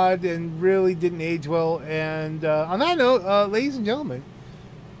odd and really didn't age well. And on that note, ladies and gentlemen,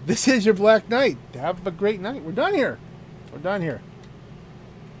 this is your Black Knight. Have a great night. We're done here. We're done here.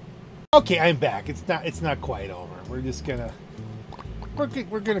 Okay, I'm back. It's not quite over. We're just gonna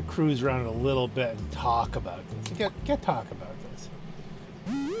cruise around a little bit and talk about this. Get talk about this.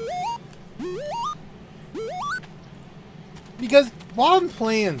 Because while I'm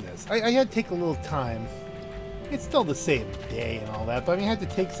playing this, I had to take a little time. It's still the same day and all that, but I mean, I had to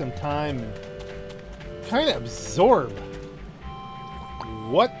take some time and kind of absorb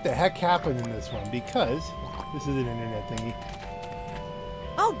what the heck happened in this one, because this is an internet thingy.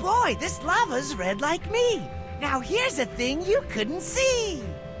 Oh boy, this lava's red like me. Now here's a thing you couldn't see.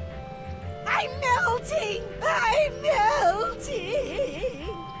 I'm melting! I'm melting!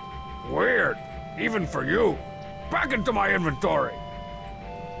 Weird. Even for you. Back into my inventory.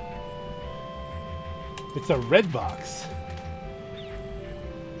 It's a red box.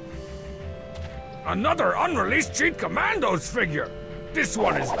 Another unreleased Cheat Commandos figure. This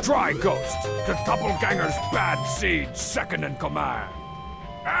one is Dry Ghost, the Doppelganger's bad seed, second in command.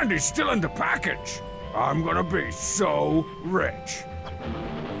 And he's still in the package. I'm gonna be so rich.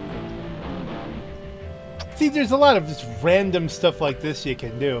 See, there's a lot of just random stuff like this you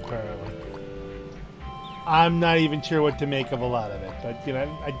can do, apparently. I'm not even sure what to make of a lot of it, but, you know,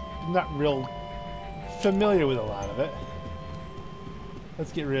 I'm not real familiar with a lot of it.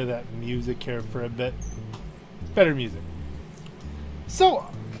 Let's get rid of that music here for a bit. Better music. So,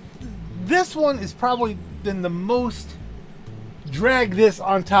 this one is probably been the most drag this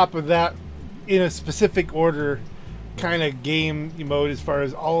on top of that in a specific order kind of game mode as far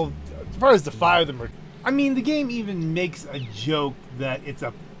as the 5 of them are. I mean, the game even makes a joke that it's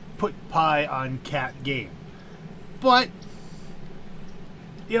a put pie on cat game. But,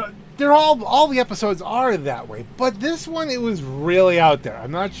 you know, they're all the episodes are that way. But this one, it was really out there.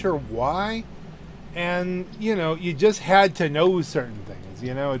 I'm not sure why. And, you know, you just had to know certain things.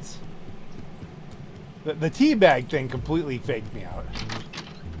 You know, it's... The teabag thing completely faked me out.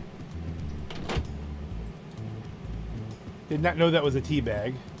 Did not know that was a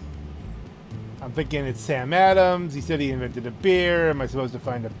teabag. I'm thinking it's Sam Adams. He said he invented a beer. Am I supposed to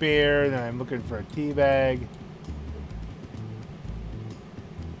find a beer? Then I'm looking for a teabag.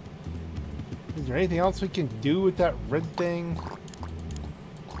 Is there anything else we can do with that red thing?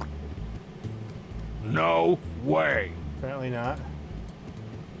 No way. Apparently not.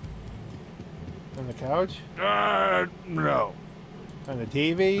 On the couch? No. On the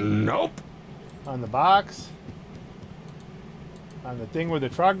TV? Nope. On the box? On the thing where the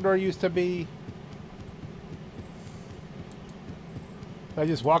Trogdor used to be? I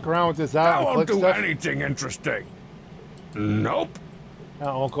just walk around with this out That and won't click do stuff? anything interesting. Nope. No,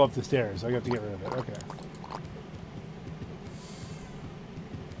 I won't go up the stairs. I have to get rid of it. Okay.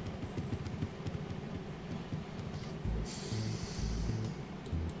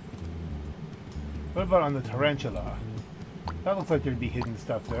 What about on the tarantula? That looks like there'd be hidden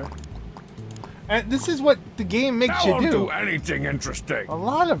stuff there. And this is what the game makes That you won't do. do anything interesting. A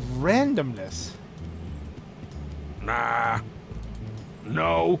lot of randomness. Nah.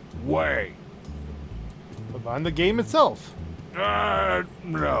 No way. What about on the game itself?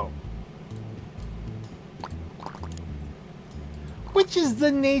 No. Which is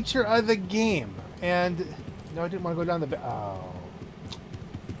the nature of the game. And no, I didn't want to go down the oh.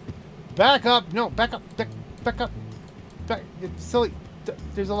 Back up. No, back up. Back up. Back. It's silly.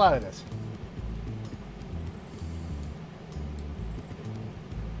 There's a lot of this.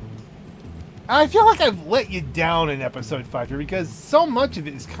 I feel like I've let you down in episode 5 here because so much of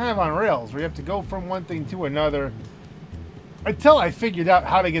it is kind of on rails where you have to go from one thing to another until I figured out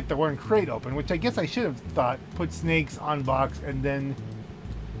how to get the one crate open, which I guess I should have thought, put snakes on box and then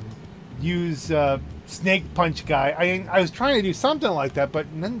use snake punch guy. I was trying to do something like that, but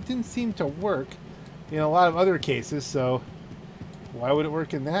none didn't seem to work in a lot of other cases, so why would it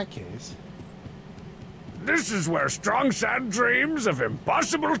work in that case? This is where Strong Sad dreams of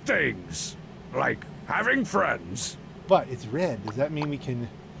impossible things. Like having friends. But it's red. Does that mean we can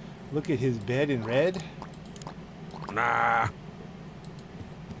look at his bed in red? Nah.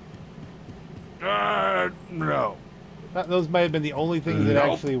 No. Those might have been the only things that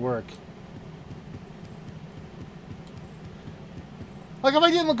actually work. Like, if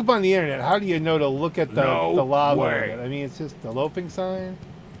I didn't look up on the internet, how do you know to look at the lava? way. I mean, it's just the loafing sign.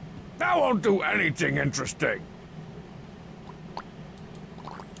 That won't do anything interesting.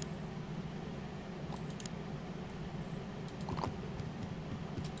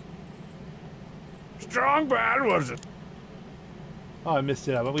 Strong bad, was it? Oh, I missed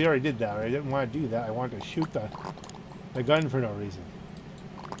it out, but we already did that, right? I didn't want to do that. I wanted to shoot the gun for no reason.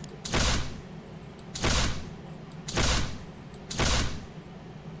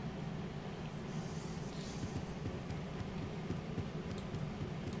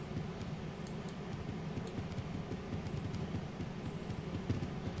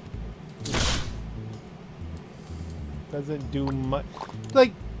 Doesn't do much.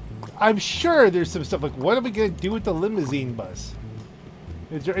 Like, I'm sure there's some stuff like, what are we gonna do with the limousine bus?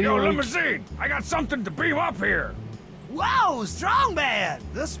 Is there any Yo, way limousine! I got something to beam up here! Whoa, Strongman!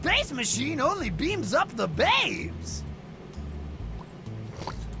 The space machine only beams up the babes!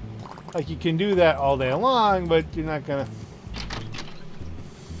 Like, you can do that all day long, but you're not gonna.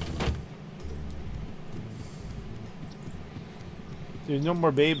 There's no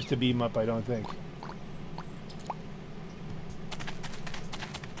more babes to beam up, I don't think.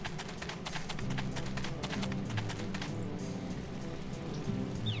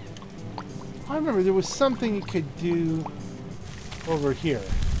 I remember there was something you could do over here.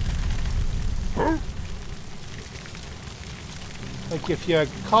 Huh? Like if you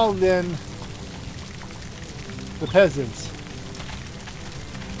called in the peasants.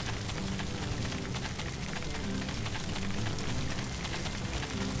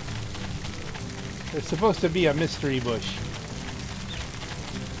 There's supposed to be a mystery bush.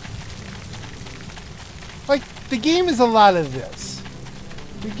 Like, the game is a lot of this.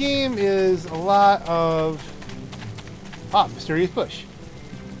 The game is a lot of... Ah, mysterious bush.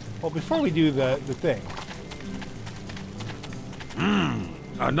 Well, before we do the thing...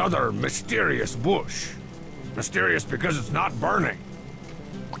 Another mysterious bush. Mysterious because it's not burning.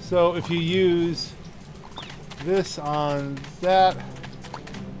 So if you use this on that...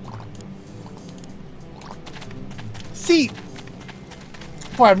 See!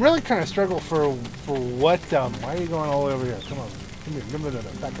 Boy, I'm really trying to struggle for what, why are you going all the way over here? Come on. Come here. No,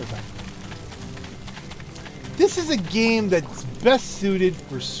 back this up. This is a game that's best suited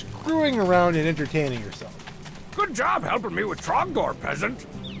for screwing around and entertaining yourself. Good job helping me with Trogdor, peasant.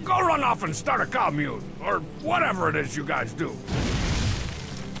 Go run off and start a commune, or whatever it is you guys do.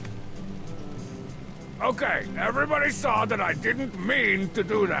 Okay, everybody saw that I didn't mean to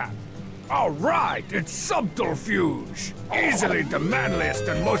do that. All right, it's subterfuge. Easily the manliest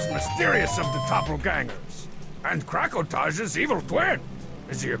and most mysterious of the doppelgangers. And Krakotaj's evil twin.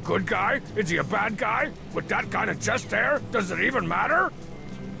 Is he a good guy? Is he a bad guy? With that kind of chest hair, does it even matter?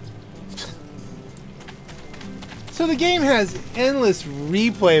 So the game has endless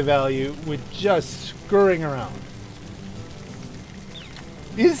replay value with just scurrying around.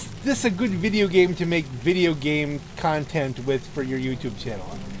 Is this a good video game to make video game content with for your YouTube channel?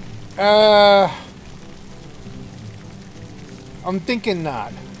 I'm thinking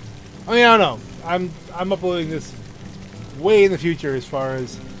not. I mean, I don't know. I'm uploading this way in the future as far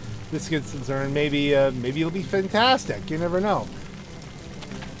as this gets concerned. Maybe it'll be fantastic. You never know.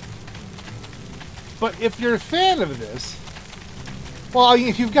 But if you're a fan of this, well,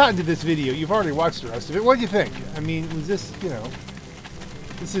 if you've gotten to this video, you've already watched the rest of it. What do you think? I mean, was this, you know,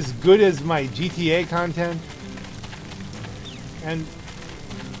 this as good as my GTA content? And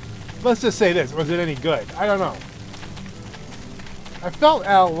let's just say this, was it any good? I don't know. I felt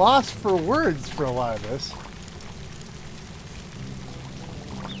at a loss for words for a lot of this.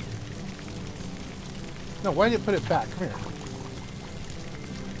 No, why did it put it back? Come here.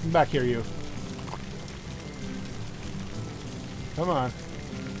 Come back here, you. Come on.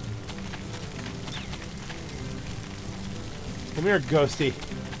 Come here, Ghosty.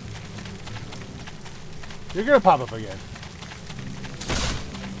 You're gonna pop up again.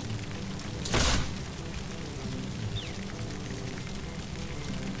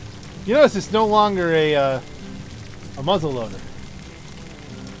 You notice it's no longer a muzzle loader.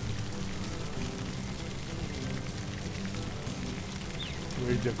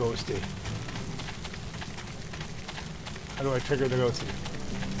 Where's the Ghosty? How do I trigger the Ghosty?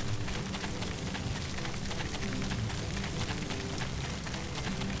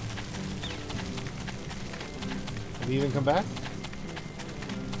 Have you even come back?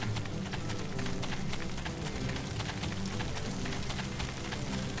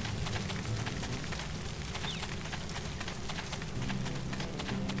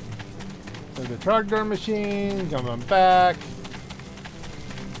 trogdor machine, coming back.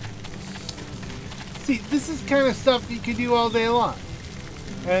 See, this is kind of stuff you can do all day long.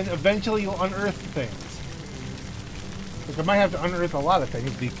 And eventually you'll unearth things. Like I might have to unearth a lot of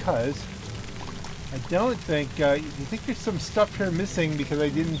things because I don't think, you think there's some stuff here missing because I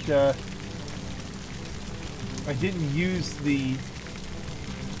didn't use the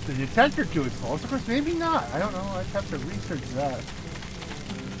detector to its fullest. Of course, maybe not. I don't know. I'd have to research that.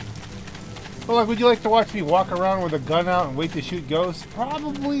 Well, like, would you like to watch me walk around with a gun out and wait to shoot ghosts?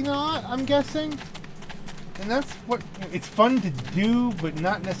 Probably not, I'm guessing. And that's what... It's fun to do, but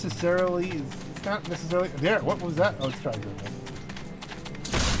not necessarily... It's not necessarily... There, what was that? Oh, it's Trogdor.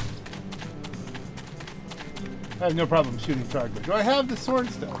 I have no problem shooting Trogdor. Do I have the sword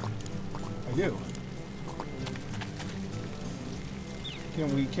still? I do.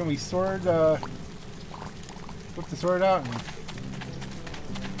 Can we sword, whip the sword out and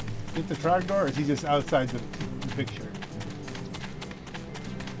get the Trogdor, or is he just outside the picture?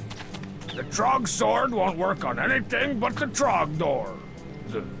 The Trog sword won't work on anything but the Trogdor.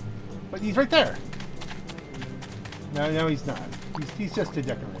 But he's right there. No, he's not. He's just a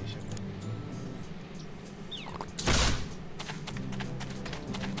decoration.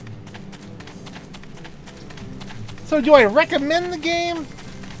 So do I recommend the game?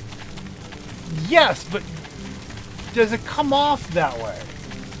 Yes, but does it come off that way?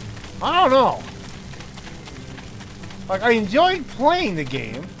 I don't know. Like, I enjoyed playing the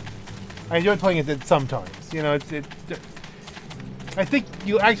game. I enjoyed playing it sometimes. You know, I think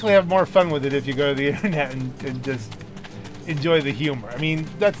you actually have more fun with it if you go to the internet and just enjoy the humor. I mean,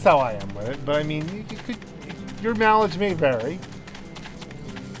 that's how I am with it. But I mean, your mileage may vary.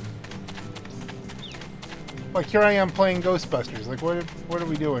 Like, here I am playing Ghostbusters. Like, what are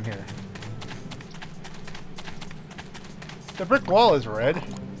we doing here? The brick wall is red.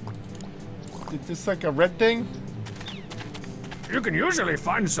 Is this like a red thing? You can usually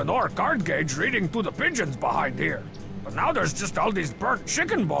find Sonor card gauge reading through the pigeons behind here. But now there's just all these burnt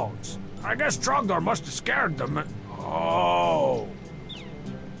chicken bones. I guess Trogdor must have scared them. Oh.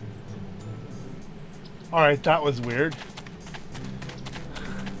 Alright, that was weird.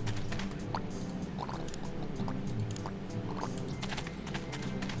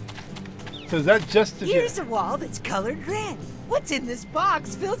 So is that just to... Here's a wall that's colored red. What's in this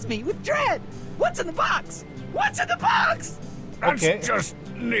box fills me with dread. What's in the box? What's in the box? That's just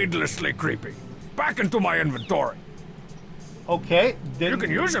needlessly creepy. Back into my inventory. Okay. You can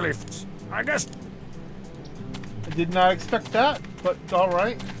usually... I guess... I did not expect that, but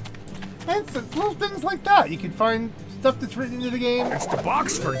alright. And it's little things like that. You can find stuff that's written into the game. It's the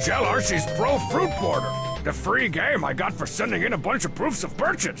box for Jell Archie's Pro Fruit Border. The free game I got for sending in a bunch of proofs of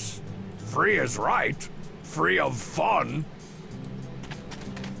purchase. Free is right. Free of fun.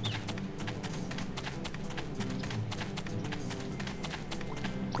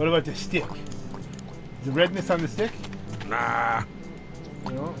 What about the stick? The redness on the stick? Nah.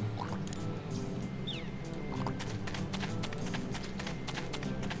 No.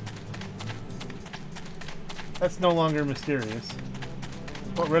 That's no longer mysterious.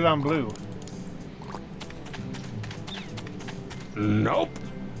 What, red on blue? Nope.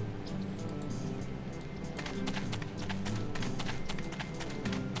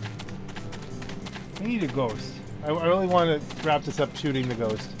 I need a ghost. I really want to wrap this up shooting the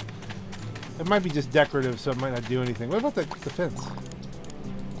ghost. It might be just decorative, so it might not do anything. What about the fence?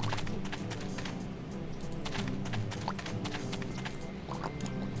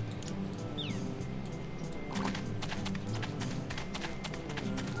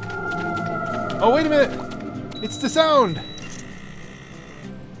 Oh, wait a minute! It's the sound!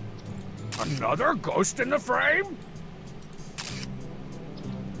 Another ghost in the frame?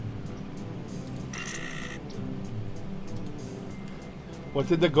 What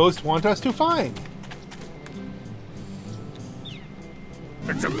did the ghost want us to find?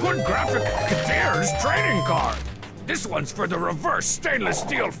 It's a good graphic Katir's trading card. This one's for the reverse stainless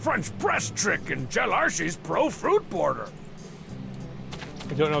steel French press trick in Jell Archie's Pro Fruit Border.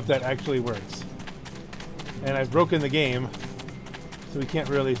 I don't know if that actually works. And I've broken the game, so we can't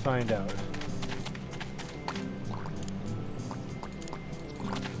really find out.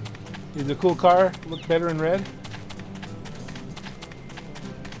 Is the cool car look better in red?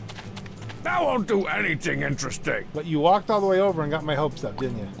 That won't do anything interesting. But you walked all the way over and got my hopes up,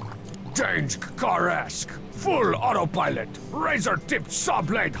 didn't you? Change car-esque. Full autopilot. Razor-tipped saw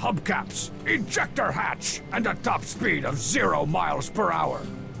blade hubcaps. Ejector hatch. And a top speed of 0 miles per hour.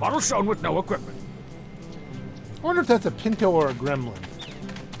 Model shown with no equipment. I wonder if that's a Pinto or a Gremlin.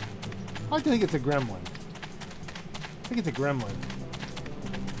 I like to think it's a Gremlin. I think it's a Gremlin.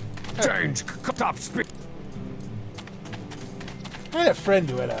 Change top speed. I had a friend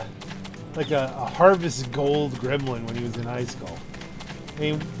who had a Harvest Gold Gremlin when he was in high school. I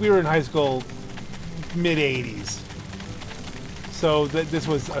mean, we were in high school mid-'80s. So this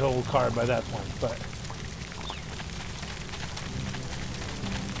was an old car by that point, but...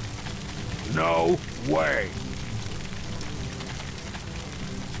 No way.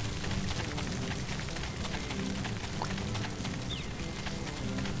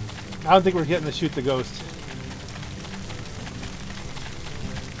 I don't think we're getting to shoot the ghost.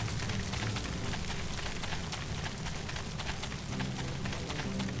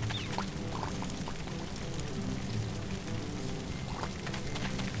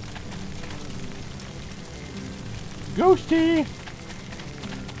 Ghosty!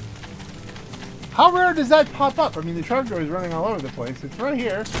 How rare does that pop up? I mean, the trapdoor is running all over the place. It's right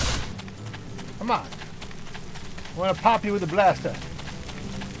here. Come on. I want to pop you with a blaster.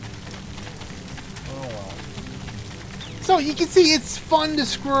 Oh, well. So, you can see it's fun to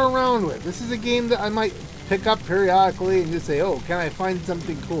screw around with. This is a game that I might pick up periodically and just say, oh, can I find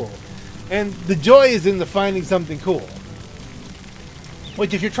something cool? And the joy is in the finding something cool.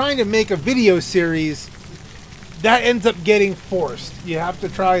 Which, if you're trying to make a video series, that ends up getting forced. You have to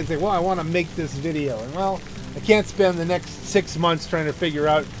try and say, well, I want to make this video. And, well, I can't spend the next 6 months trying to figure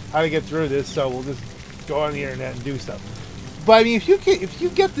out how to get through this, so we'll just go on the internet and do stuff. But, I mean, if you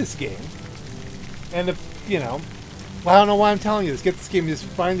get this game, and if, you know, well, I don't know why I'm telling you this. Get this game, just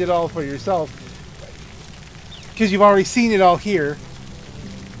find it all for yourself. Because you've already seen it all here.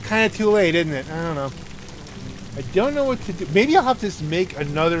 Kind of too late, isn't it? I don't know. I don't know what to do. Maybe I'll have to just make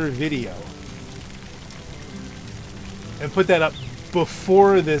another video and put that up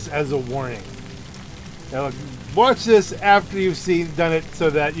before this as a warning. Now, watch this after you've done it so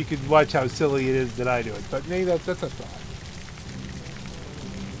that you can watch how silly it is that I do it. But maybe that's a thought.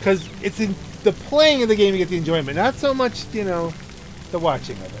 Because it's in the playing of the game you get the enjoyment, not so much, you know, the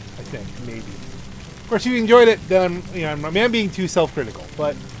watching of it, I think, maybe. Of course, if you enjoyed it, then I'm being too self-critical,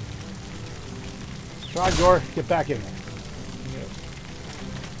 but Trogdor, get back in there.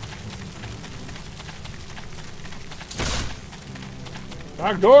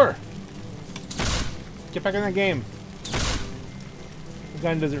 Trogdor! Get back in the game. The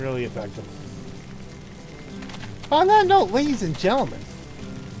gun doesn't really affect him. On that note, ladies and gentlemen,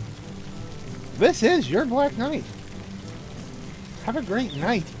 this is your Black Knight. Have a great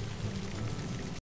night.